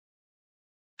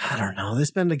 I don't know. They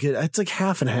spend a good. It's like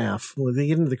half and half. Well, they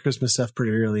get into the Christmas stuff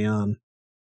pretty early on.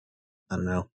 I don't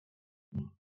know.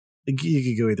 You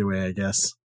could go either way, I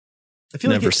guess. I feel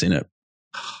Never like seen it.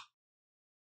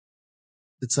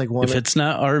 it's like one. If it's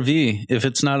not RV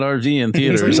in It's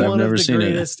theaters, like I've one never of the seen it.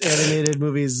 greatest animated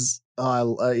movies.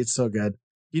 It's so good.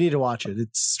 You need to watch it.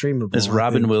 It's streamable. Is I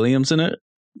Robin think. Williams in it?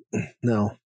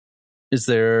 No. Is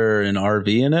there an RV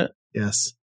in it?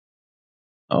 Yes.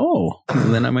 Oh,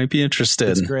 then I might be interested.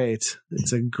 It's great.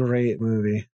 It's a great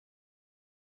movie.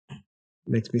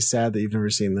 Makes me sad that you've never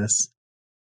seen this.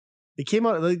 It came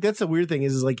out like that's the weird thing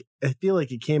is like I feel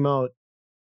like it came out.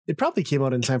 It probably came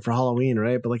out in time for Halloween,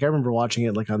 right? But like I remember watching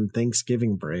it like on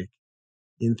Thanksgiving break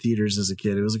in theaters as a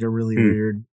kid. It was like a really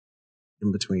weird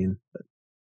in between. But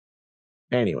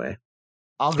anyway,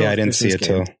 I'll go. Yeah, I with didn't see Christmas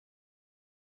it Game. till.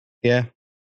 Yeah.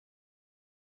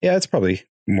 Yeah, it's probably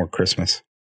more Christmas.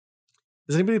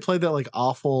 Has anybody played that like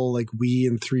awful like Wii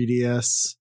and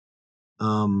 3DS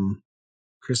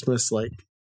Christmas like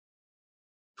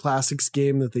classics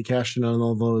game that they cashed in on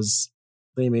all those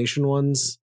claymation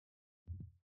ones?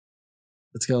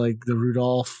 It's got like the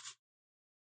Rudolph.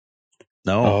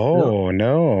 No. Oh,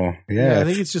 no. Yeah. I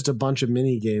think it's just a bunch of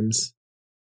mini games.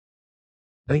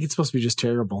 I think it's supposed to be just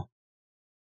terrible.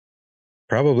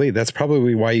 Probably. That's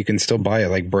probably why you can still buy it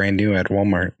like brand new at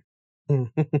Walmart.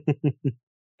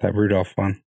 That Rudolph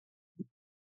one.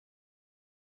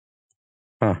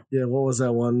 Yeah, what was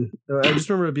that one? I just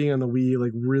remember it being on the Wii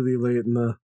like really late in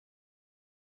the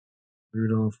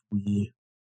Rudolph Wii.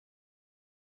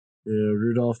 Yeah,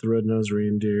 Rudolph the Red-Nosed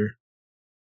Reindeer.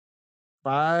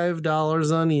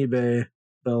 $5 on eBay,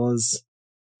 fellas.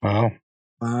 Wow.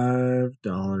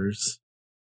 $5.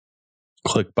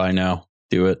 Click buy now.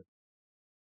 Do it.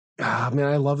 Ah, man,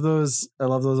 I love those. I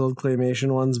love those old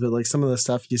claymation ones, but like some of the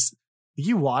stuff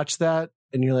you watch that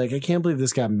and you're like, I can't believe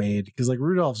this got made because like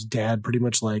Rudolph's dad pretty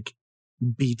much like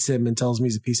beats him and tells him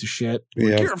he's a piece of shit. Like,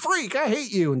 Yeah. you're a freak. I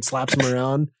hate you, and slaps him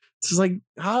around. It's just like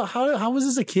how was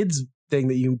this a kid's thing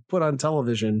that you put on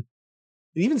television?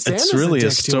 Even Santa's It's really a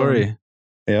dick to him. story.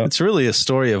 Yeah. It's really a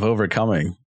story of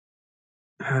overcoming.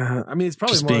 I mean, it's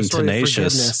probably Just more a being story tenacious. of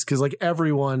forgiveness because like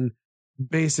everyone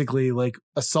basically like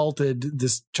assaulted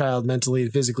this child mentally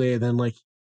and physically, and then like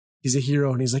he's a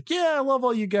hero and he's like, yeah, I love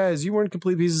all you guys. You weren't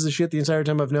complete pieces of shit the entire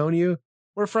time I've known you.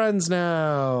 We're friends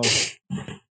now.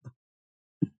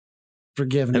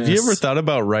 Forgiveness. Have you ever thought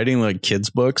about writing like kids'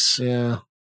 books? Yeah,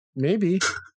 maybe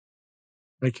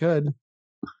I could.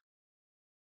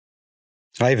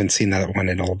 I haven't seen that one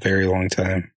in a very long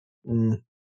time.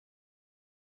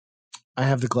 I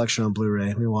have the collection on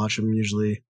Blu-ray. We watch them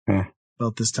usually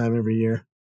about this time every year.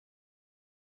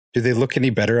 Do they look any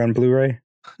better on Blu-ray?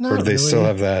 Not Or do they really. still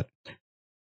have that?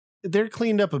 They're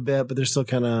cleaned up a bit, but they're still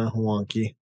kind of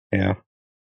wonky. Yeah.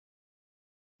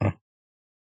 Huh.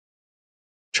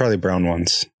 Charlie Brown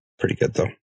one's pretty good, though.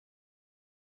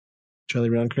 Charlie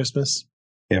Brown Christmas.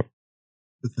 Yep.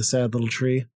 With the sad little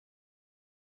tree.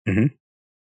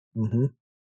 Mm-hmm. Mm-hmm.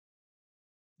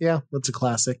 Yeah, that's a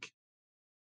classic.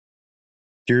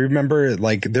 Do you remember,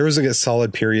 like, there was a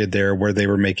solid period there where they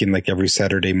were making like every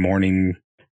Saturday morning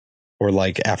or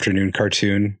like afternoon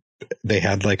cartoon. They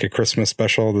had like a Christmas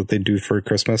special that they do for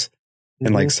Christmas.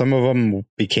 And like some of them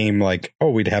became like, oh,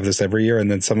 we'd have this every year. And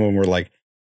then some of them were like,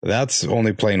 that's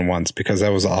only playing once because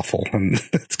that was awful and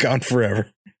it's gone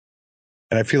forever.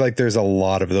 And I feel like there's a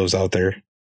lot of those out there.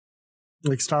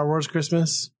 Like Star Wars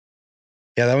Christmas?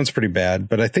 Yeah, that one's pretty bad.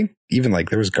 But I think even like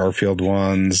there was Garfield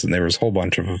ones and there was a whole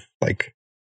bunch of like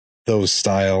those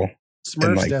style.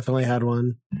 Smurfs like, definitely had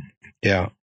one. Yeah.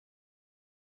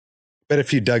 But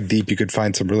if you dug deep, you could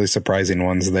find some really surprising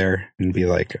ones there and be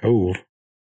like, oh,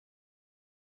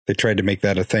 they tried to make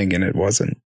that a thing and it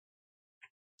wasn't.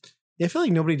 Yeah, I feel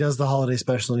like nobody does the holiday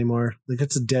special anymore. Like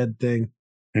it's a dead thing.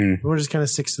 Everyone just kind of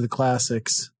sticks to the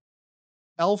classics.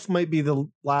 Elf might be the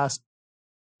last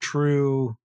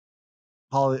true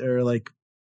holiday or like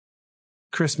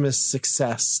Christmas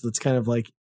success that's kind of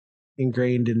like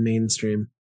ingrained in mainstream.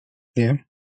 Yeah.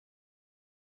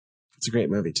 It's a great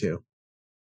movie too.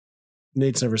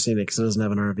 Nate's never seen it because it doesn't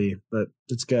have an RV, but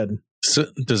it's good. So,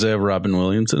 does it have Robin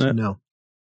Williams in it? No.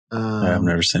 I've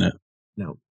never seen it.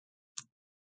 No.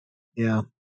 Yeah.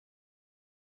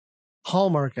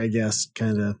 Hallmark, I guess,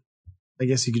 kind of. I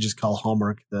guess you could just call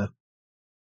Hallmark the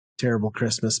terrible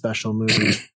Christmas special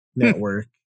movie network.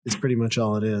 Is pretty much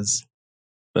all it is.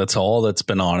 That's all that's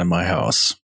been on in my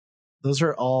house. Those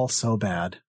are all so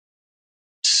bad.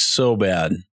 So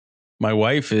bad. My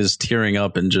wife is tearing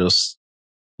up and just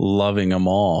loving them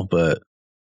all, but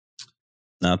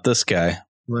not this guy.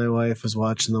 My wife was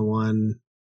watching the one.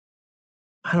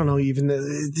 I don't know, even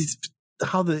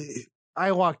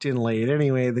I walked in late.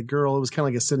 Anyway, the girl, it was kind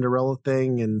of like a Cinderella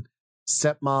thing, and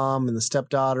stepmom and the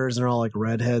stepdaughters, and they're all like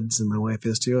redheads, and my wife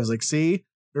is too. I was like, see,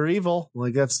 they're evil.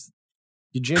 Like, that's,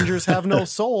 you gingers have no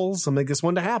souls. I'm like, this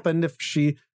wouldn't have happened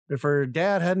if her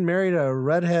dad hadn't married a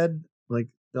redhead. Like,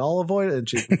 I'll avoid it.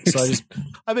 So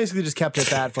I basically just kept it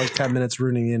that for like 10 minutes,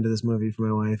 ruining the end of this movie for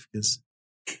my wife, because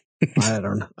I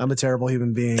don't know. I'm a terrible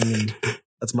human being, and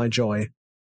that's my joy.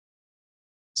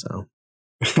 So,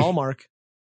 Hallmark,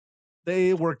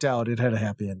 they worked out. It had a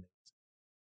happy ending.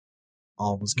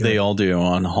 All was good. They all do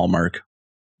on Hallmark.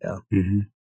 Yeah. Mm-hmm.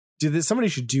 Dude, somebody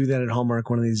should do that at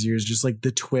Hallmark one of these years. Just like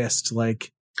the twist,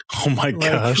 like, oh my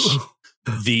gosh,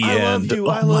 the I end. Love you,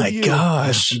 oh my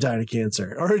gosh, I'm dying of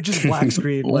cancer, or just black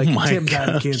screen. Like Tim died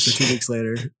of cancer 2 weeks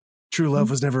later. True love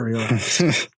was never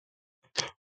realized.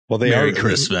 Well, Merry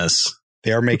Christmas.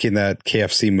 They are making that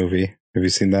KFC movie. Have you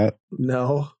seen that?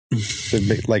 No.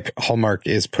 Like Hallmark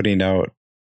is putting out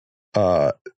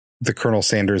the Colonel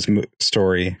Sanders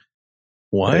story.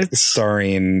 What?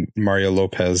 Starring Mario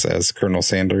Lopez as Colonel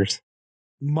Sanders.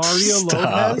 Mario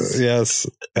Lopez? Yes.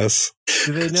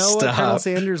 Do they know what Colonel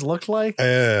Sanders looked like?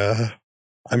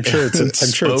 I'm sure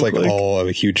it's like all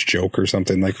a huge joke or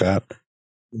something like that.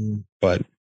 But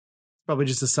probably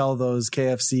just to sell those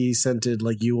KFC scented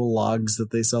like Yule logs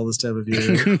that they sell this time of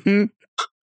year.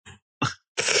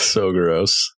 So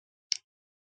gross.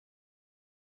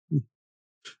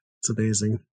 It's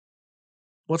amazing.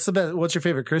 What's your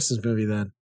favorite Christmas movie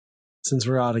then? Since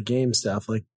we're out of game stuff,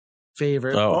 like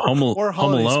favorite or holiday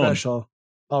Home Alone. special.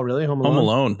 Oh, really? Home Alone? Home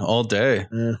Alone all day.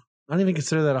 I don't even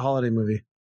consider that a holiday movie.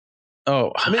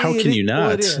 Oh, I mean, how can you not?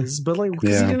 Well, it is, but like,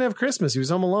 because he didn't have Christmas. He was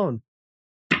home alone.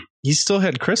 He still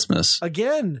had Christmas.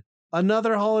 Again,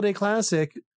 another holiday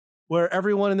classic where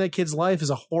everyone in that kid's life is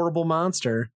a horrible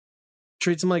monster,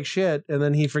 treats him like shit, and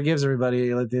then he forgives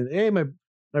everybody. Like, hey, my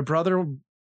brother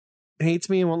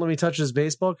hates me and won't let me touch his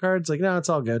baseball cards. Like, no, it's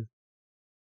all good.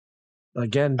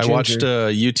 Again, I watched a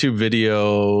YouTube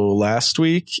video last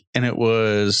week, and it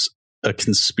was a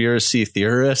conspiracy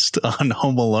theorist on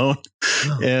Home Alone.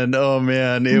 And oh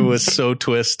man, it was so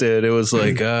twisted. It was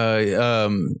like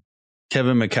Kevin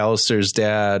McAllister's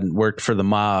dad worked for the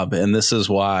mob, and this is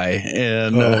why.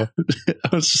 And I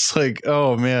was just like,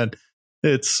 oh man,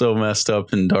 it's so messed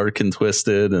up and dark and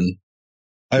twisted, and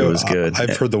it was good.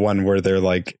 I've heard the one where they're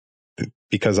like,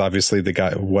 because obviously the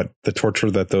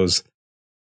torture that those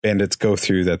bandits go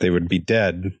through, that they would be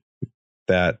dead,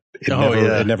 that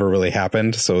it never really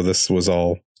happened. So this was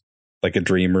all like a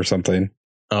dream or something.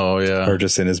 Oh yeah. Or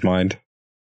just in his mind.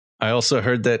 I also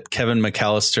heard that Kevin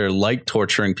McAllister liked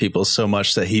torturing people so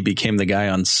much that he became the guy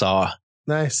on Saw.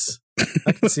 Nice.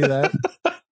 I can see that.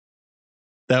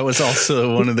 That was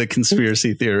also one of the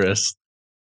conspiracy theorists.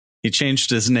 He changed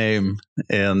his name,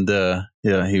 and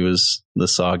he was the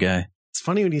Saw guy. It's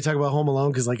funny when you talk about Home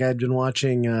Alone, because like I'd been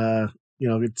watching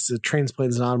it's Trains,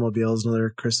 Planes, and Automobiles, another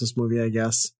Christmas movie, I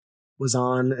guess, was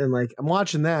on, and like I'm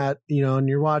watching that, and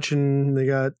you're watching, they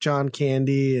got John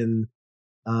Candy and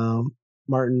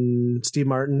Steve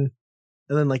Martin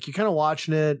And then like you're kind of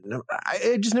watching it. And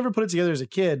I just never put it together as a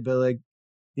kid, but like,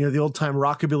 you know, the old time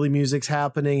rockabilly music's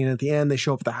happening. And at the end they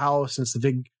show up at the house and it's the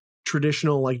big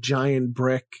traditional, like giant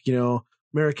brick, you know,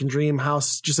 American Dream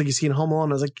house, just like you see in Home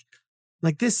Alone. I was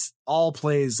like this all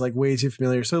plays like way too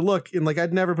familiar. So look, and like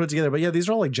I'd never put it together, but yeah, these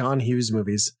are all like John Hughes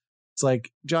movies. It's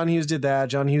like John Hughes did that.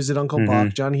 John Hughes did Uncle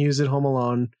Buck. John Hughes did Home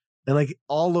Alone. And like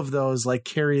all of those like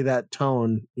carry that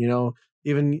tone, you know,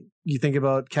 even you think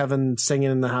about Kevin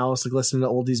singing in the house, like listening to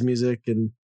oldies music,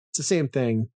 and it's the same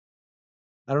thing.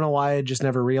 I don't know why I just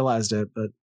never realized it,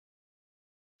 but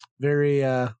very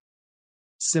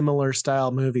similar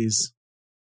style movies.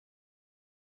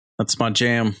 That's my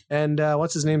jam. And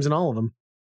what's his name's in all of them?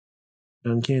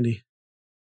 John Candy.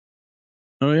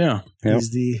 Oh yeah.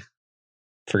 He's the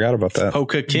forgot about that.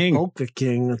 Polka King. Polka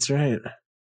King, that's right.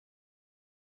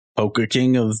 Polka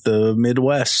King of the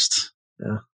Midwest.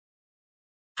 Yeah.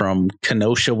 From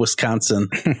Kenosha, Wisconsin.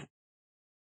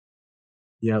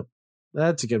 Yep.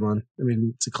 That's a good one. I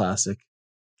mean, it's a classic.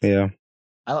 Yeah.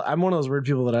 I'm one of those weird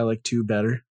people that I like two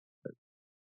better.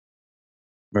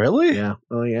 Really? Yeah.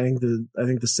 Like, I think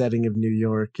the setting of New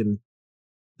York and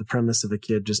the premise of a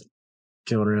kid just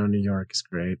going around New York is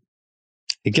great.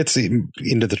 It gets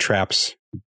into the traps.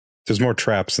 There's more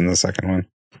traps in the second one.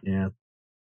 Yeah.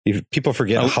 People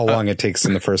forget how long it takes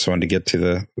in the first one to get to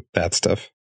the bad stuff.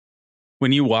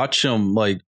 When you watch them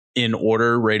like in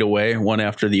order right away, one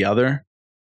after the other,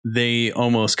 they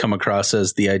almost come across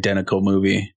as the identical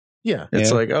movie. Yeah.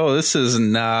 It's like, oh, this is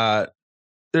not,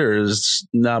 there's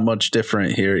not much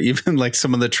different here. Even like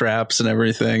some of the traps and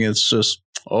everything. It's just,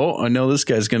 oh, I know this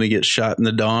guy's going to get shot in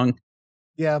the dong.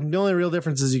 Yeah. The only real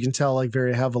difference is you can tell like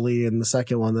very heavily in the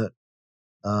second one that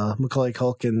Macaulay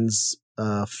Culkin's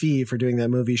fee for doing that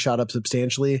movie shot up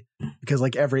substantially because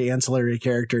like every ancillary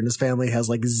character in his family has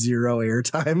like zero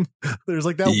airtime. There's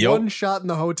like that one shot in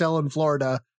the hotel in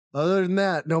Florida. Other than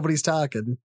that, nobody's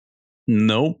talking.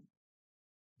 Nope.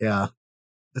 Yeah,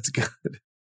 that's good.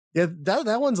 Yeah,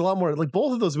 that one's a lot more like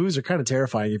both of those movies are kind of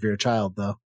terrifying if you're a child,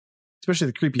 though. Especially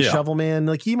the creepy shovel man.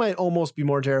 Like he might almost be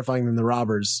more terrifying than the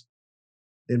robbers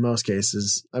in most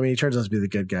cases. I mean, he turns out to be the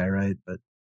good guy, right? But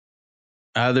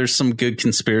there's some good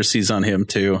conspiracies on him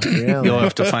too. Yeah, you'll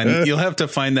have to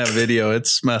find that video.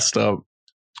 It's messed up.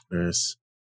 Yes.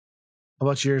 How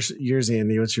about yours,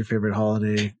 Andy? What's your favorite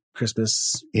holiday?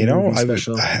 Christmas, you know,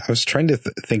 special? I was trying to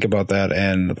think about that,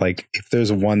 and like if there's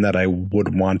one that I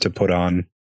would want to put on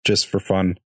just for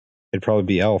fun, it'd probably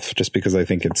be Elf, just because I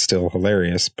think it's still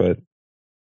hilarious. But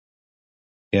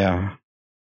yeah,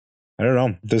 I don't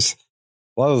know. There's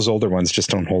a lot of those older ones just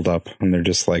don't hold up, and they're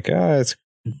just like, it's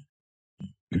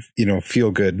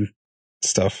feel good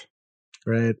stuff,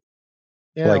 right?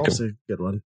 Yeah, like also a good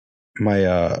one.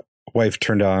 My wife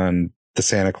turned on the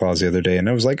Santa Claus the other day, and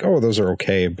I was like, oh, those are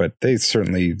okay, but they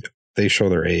show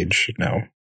their age now.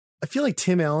 I feel like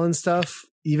Tim Allen stuff,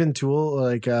 even Tool,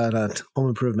 like not Home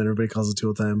Improvement, everybody calls it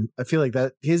Tool Time. I feel like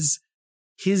that his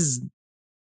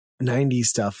 90s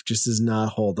stuff just does not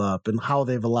hold up, and how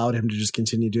they've allowed him to just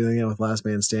continue doing it with Last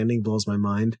Man Standing blows my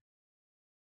mind.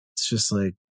 It's just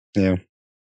like, yeah,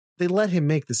 they let him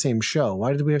make the same show.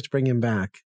 Why did we have to bring him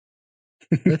back?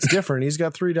 It's different. He's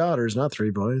got 3 daughters, not 3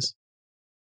 boys.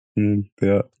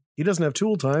 Yeah. He doesn't have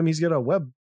Tool Time. He's got a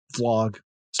web vlog.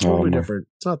 It's totally different.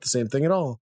 It's not the same thing at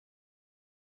all.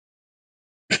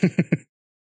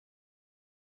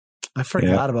 I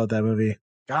forgot about that movie.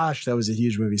 Gosh, that was a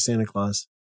huge movie, Santa Claus.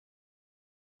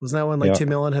 Wasn't that one like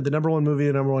Tim Allen had the #1 movie,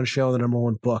 the #1 show, and the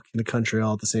 #1 book in the country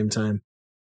all at the same time?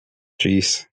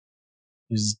 Jeez.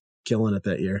 He was killing it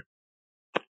that year.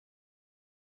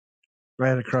 I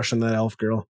had a crush on that elf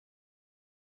girl.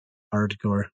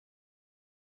 Hardcore.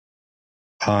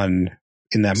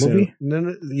 In that movie?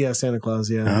 Yeah, Santa Claus,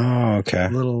 yeah. Oh, okay.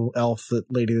 Little elf,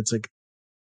 that lady that's like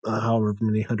however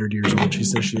many 100 years old she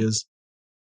says she is.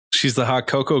 She's the hot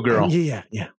cocoa girl. Yeah.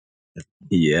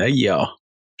 Yeah.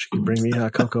 She can bring me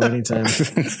hot cocoa anytime.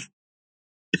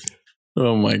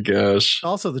 Oh my gosh.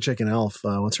 Also the chicken elf,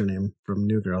 what's her name from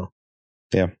New Girl?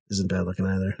 Yeah. Isn't bad looking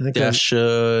either. I think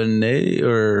Deschanel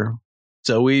or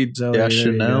Zoe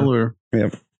Deschanel or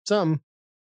something.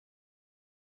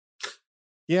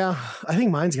 Yeah, I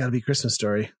think mine's got to be Christmas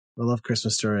Story. I love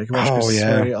Christmas Story. I can watch Christmas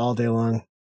Story all day long.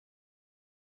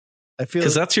 I feel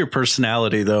because that's your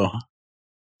personality, though.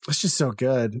 It's just so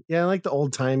good. Yeah, I like the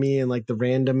old timey and like the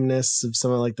randomness of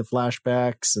some of like the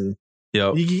flashbacks and. Yeah,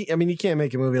 I mean, you can't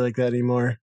make a movie like that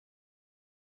anymore.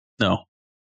 No,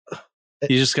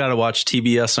 you just got to watch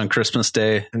TBS on Christmas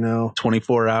Day. I know,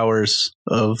 24 hours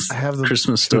of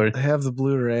Christmas Story. I have the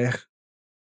Blu-ray.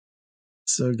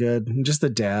 So good. And just the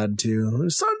dad too.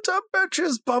 Son of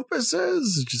bitches,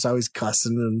 bumpuses. Just always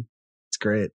cussing, and it's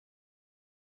great.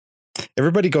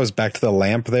 Everybody goes back to the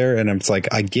lamp there, and it's like,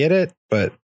 I get it,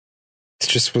 but it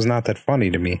just was not that funny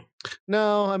to me.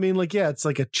 No, I mean, like, yeah, it's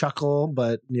like a chuckle,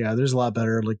 but yeah, there's a lot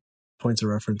better like points of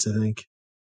reference, I think.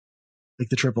 Like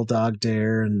the triple dog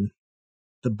dare and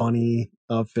the bunny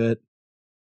outfit.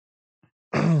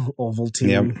 Ovaltine.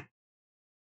 Yep.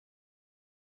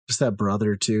 Just that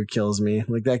brother too kills me.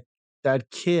 Like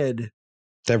that kid.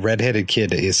 That redheaded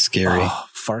kid is scary. Oh,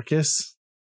 Farkas.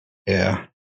 Yeah.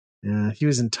 Yeah, he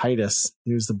was in Titus.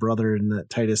 He was the brother in that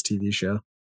Titus TV show.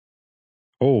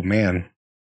 Oh, man.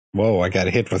 Whoa, I got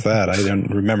hit with that. I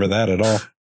didn't remember that at all.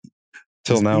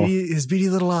 Till now. His beady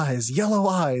little eyes, yellow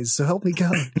eyes. So help me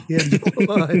God. He had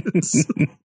yellow eyes.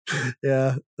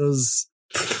 Yeah, it was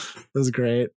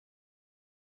great.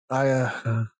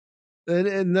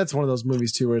 And that's one of those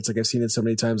movies too where it's like I've seen it so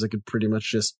many times I could pretty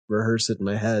much just rehearse it in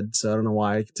my head. So I don't know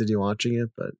why I continue watching it,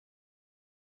 but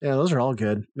yeah, those are all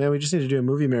good. Man, we just need to do a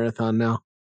movie marathon now.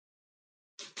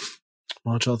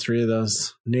 Watch all three of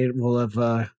those. Nate will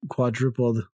have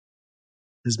quadrupled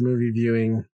his movie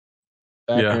viewing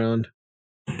background.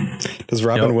 Yeah. Does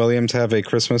Robin Williams have a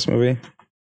Christmas movie?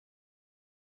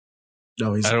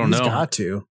 No, he's know. got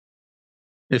to.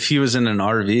 If he was in an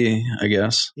RV, I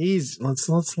guess.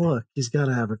 Let's look. He's got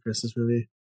to have a Christmas movie.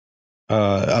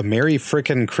 A Merry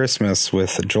Frickin' Christmas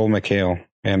with Joel McHale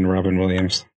and Robin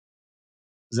Williams.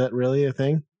 Is that really a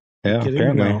thing? Yeah,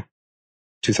 apparently. No.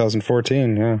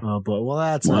 2014, yeah. Oh, boy. Well,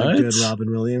 that's not good, Robin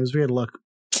Williams. We had to look.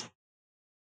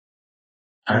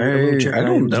 I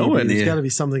don't know any. There's got to be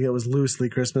something that was loosely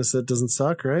Christmas that doesn't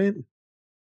suck, right?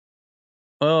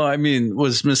 Well, I mean,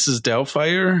 was Mrs.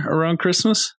 Doubtfire around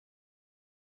Christmas?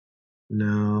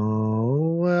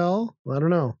 No. Well, I don't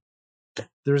know.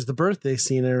 There was the birthday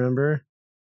scene, I remember.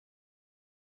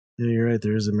 Yeah, you're right.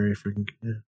 There is a Merry Freaking...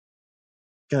 Yeah.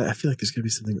 God, I feel like there's going to be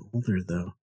something older,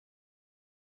 though.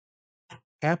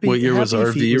 What year was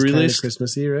RV Feet was released? Kind of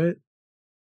Christmassy, right?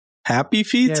 Happy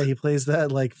Feet? Yeah, he plays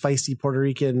that like feisty Puerto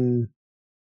Rican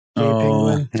gay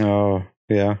penguin. Oh,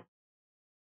 yeah.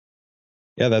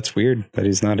 Yeah, that's weird that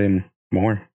he's not in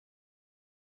more.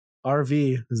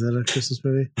 RV, is that a Christmas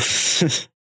movie?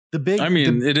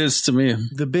 It is to me.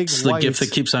 The big it's white the gift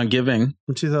that keeps on giving.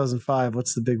 From 2005.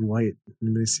 What's the big white?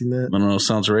 Anybody seen that? I don't know.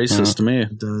 Sounds racist to me.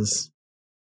 It does.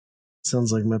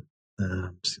 Sounds like my.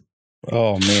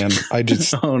 Oh man, I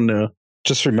just oh no,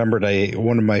 just remembered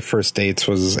one of my first dates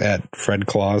was at Fred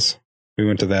Claus. We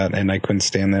went to that, and I couldn't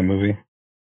stand that movie.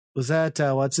 Was that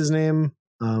what's his name?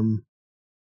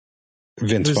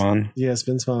 Vince Vaughn. Yes,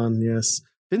 Vince Vaughn. Yes,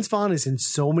 Vince Vaughn is in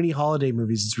so many holiday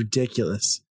movies. It's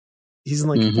ridiculous. He's in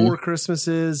like 4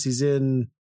 Christmases. He's in.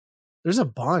 There's a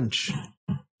bunch.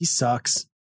 He sucks.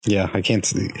 Yeah, I can't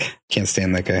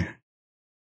stand that guy.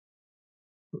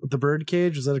 The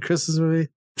Birdcage, was that a Christmas movie?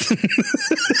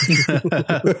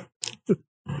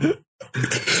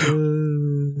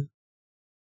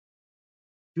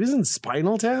 He was in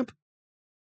Spinal Tap?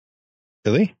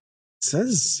 Really? It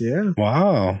says, yeah.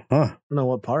 Wow. Huh. I don't know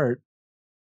what part.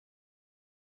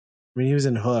 I mean, he was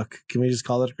in Hook. Can we just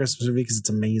call it a Christmas movie? Because it's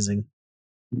amazing.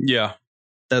 Yeah.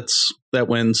 That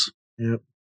wins. Yep.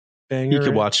 Banger. You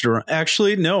could watch it around.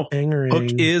 Actually, no. Bangering.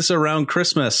 Hook is around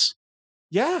Christmas.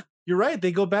 Yeah, you're right.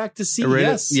 They go back to see.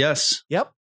 Yes.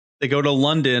 Yep. They go to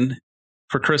London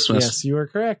for Christmas. Yes, you are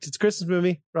correct. It's a Christmas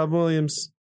movie. Robin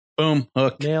Williams. Boom.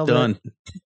 Hook. Nailed done. it.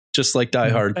 Just like Die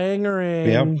Hard. Bangering.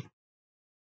 Yep.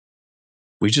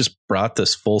 We just brought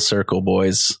this full circle,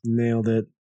 boys. Nailed it.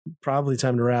 Probably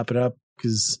time to wrap it up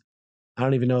because I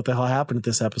don't even know what the hell happened with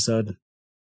this episode.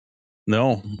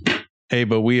 No. Hey,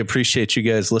 but we appreciate you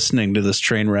guys listening to this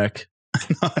train wreck.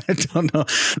 I don't know.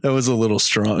 That was a little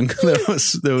strong.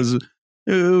 It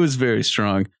was very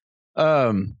strong.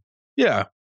 Yeah.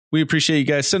 We appreciate you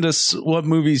guys. Send us what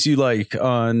movies you like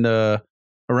on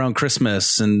around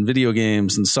Christmas and video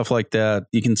games and stuff like that.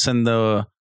 You can send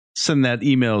that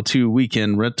email to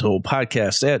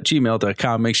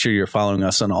weekendrentalpodcast@gmail.com. Make sure you're following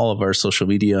us on all of our social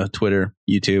media, Twitter,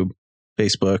 YouTube,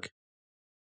 Facebook,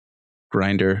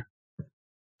 Grindr,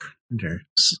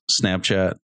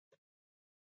 Snapchat.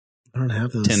 I don't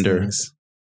have those Tinder. things.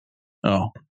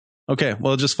 Oh, okay.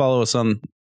 Well, just follow us on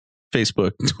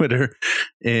Facebook, Twitter,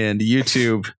 and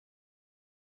YouTube.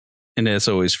 And as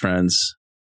always, friends,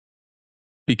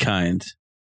 be kind.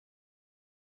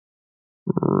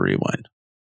 Rewind.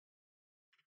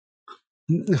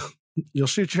 You'll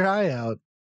shoot your eye out.